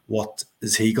 What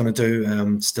is he going to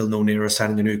do? Still no nearer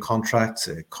signing a new contract.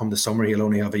 Come the summer, he'll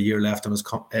only have a year left on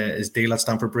his deal at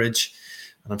Stamford Bridge.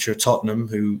 And I'm sure Tottenham,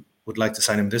 who would like to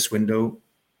sign him this window,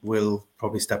 will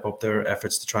probably step up their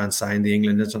efforts to try and sign the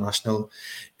England international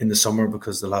in the summer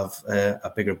because they'll have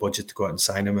a bigger budget to go out and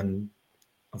sign him. And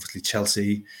obviously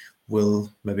Chelsea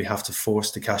will maybe have to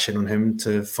force to cash in on him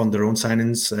to fund their own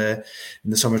signings in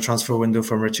the summer transfer window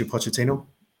from Mauricio Pochettino.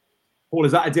 Paul,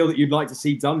 is that a deal that you'd like to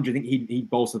see done? Do you think he'd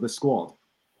bolster the squad?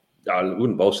 I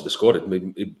wouldn't bolster the squad.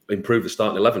 It'd improve the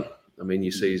starting 11. I mean,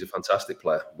 you see he's a fantastic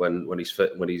player when he's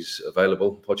fit, when he's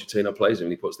available. Pochettino plays him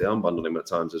and he puts the armband on him at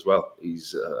times as well.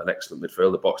 He's an excellent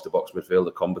midfielder, box-to-box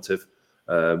midfielder, combative,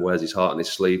 wears his heart on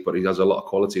his sleeve, but he has a lot of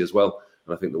quality as well.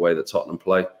 And I think the way that Tottenham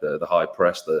play, the high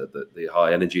press, the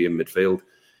high energy in midfield,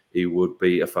 he would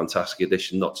be a fantastic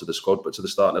addition, not to the squad, but to the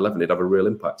starting 11. He'd have a real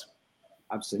impact.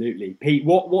 Absolutely. Pete,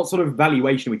 what sort of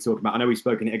valuation are we talking about? I know we've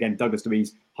spoken again, Douglas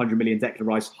Luiz, 100 million, Declan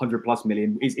Rice, 100 plus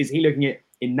million. Is he looking at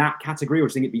in that category, or do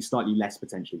you think it'd be slightly less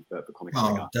potentially for Conor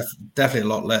Gallagher? Definitely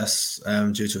a lot less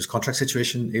due to his contract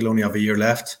situation. He'll only have a year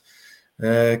left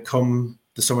come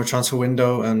the summer transfer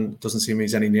window, and it doesn't seem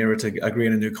he's any nearer to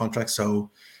agreeing a new contract.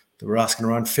 So they were asking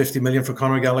around 50 million for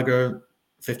Conor Gallagher,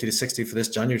 50 to 60 for this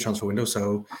January transfer window.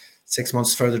 So 6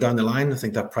 months further down the line, I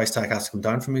think that price tag has to come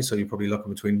down for me. So you're probably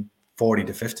looking between 40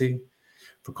 to 50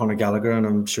 for Conor Gallagher. And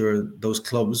I'm sure those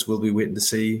clubs will be waiting to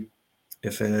see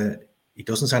if he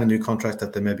doesn't sign a new contract,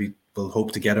 that they maybe will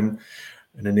hope to get him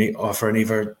and offer an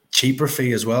even cheaper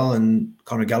fee as well. And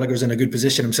Conor Gallagher's in a good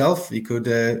position himself. He could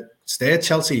stay at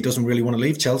Chelsea. He doesn't really want to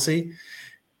leave Chelsea.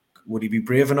 would he be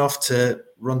brave enough to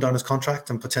run down his contract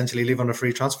and potentially leave on a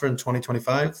free transfer in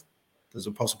 2025? There's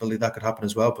a possibility that could happen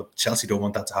as well, but Chelsea don't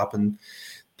want that to happen.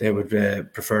 They would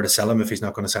prefer to sell him if he's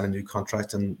not going to sign a new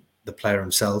contract. And the player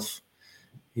himself,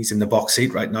 he's in the box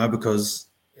seat right now, because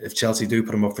if Chelsea do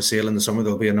put him up for sale in the summer,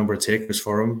 there'll be a number of takers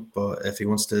for him. But if he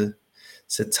wants to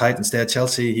sit tight and stay at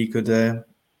Chelsea, he could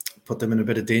put them in a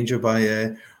bit of danger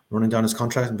by running down his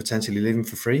contract and potentially leaving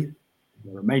for free.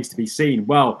 It remains to be seen.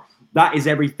 Well, that is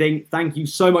everything. Thank you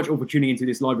so much all for tuning into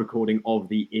this live recording of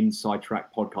the Inside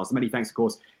Track podcast. Many thanks, of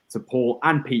course, to Paul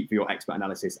and Pete for your expert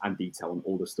analysis and detail on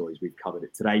all the stories we've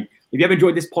covered today. If you have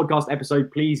enjoyed this podcast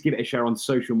episode, please give it a share on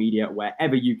social media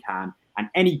wherever you can. And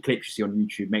any clips you see on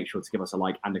YouTube, make sure to give us a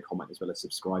like and a comment, as well as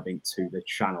subscribing to the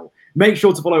channel. Make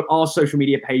sure to follow our social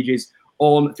media pages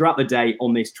throughout the day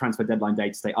on this transfer deadline day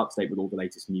to stay up to date with all the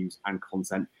latest news and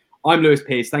content. I'm Lewis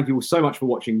Pearce. Thank you all so much for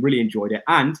watching. Really enjoyed it,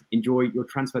 and enjoy your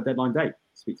transfer deadline day.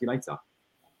 Speak to you later.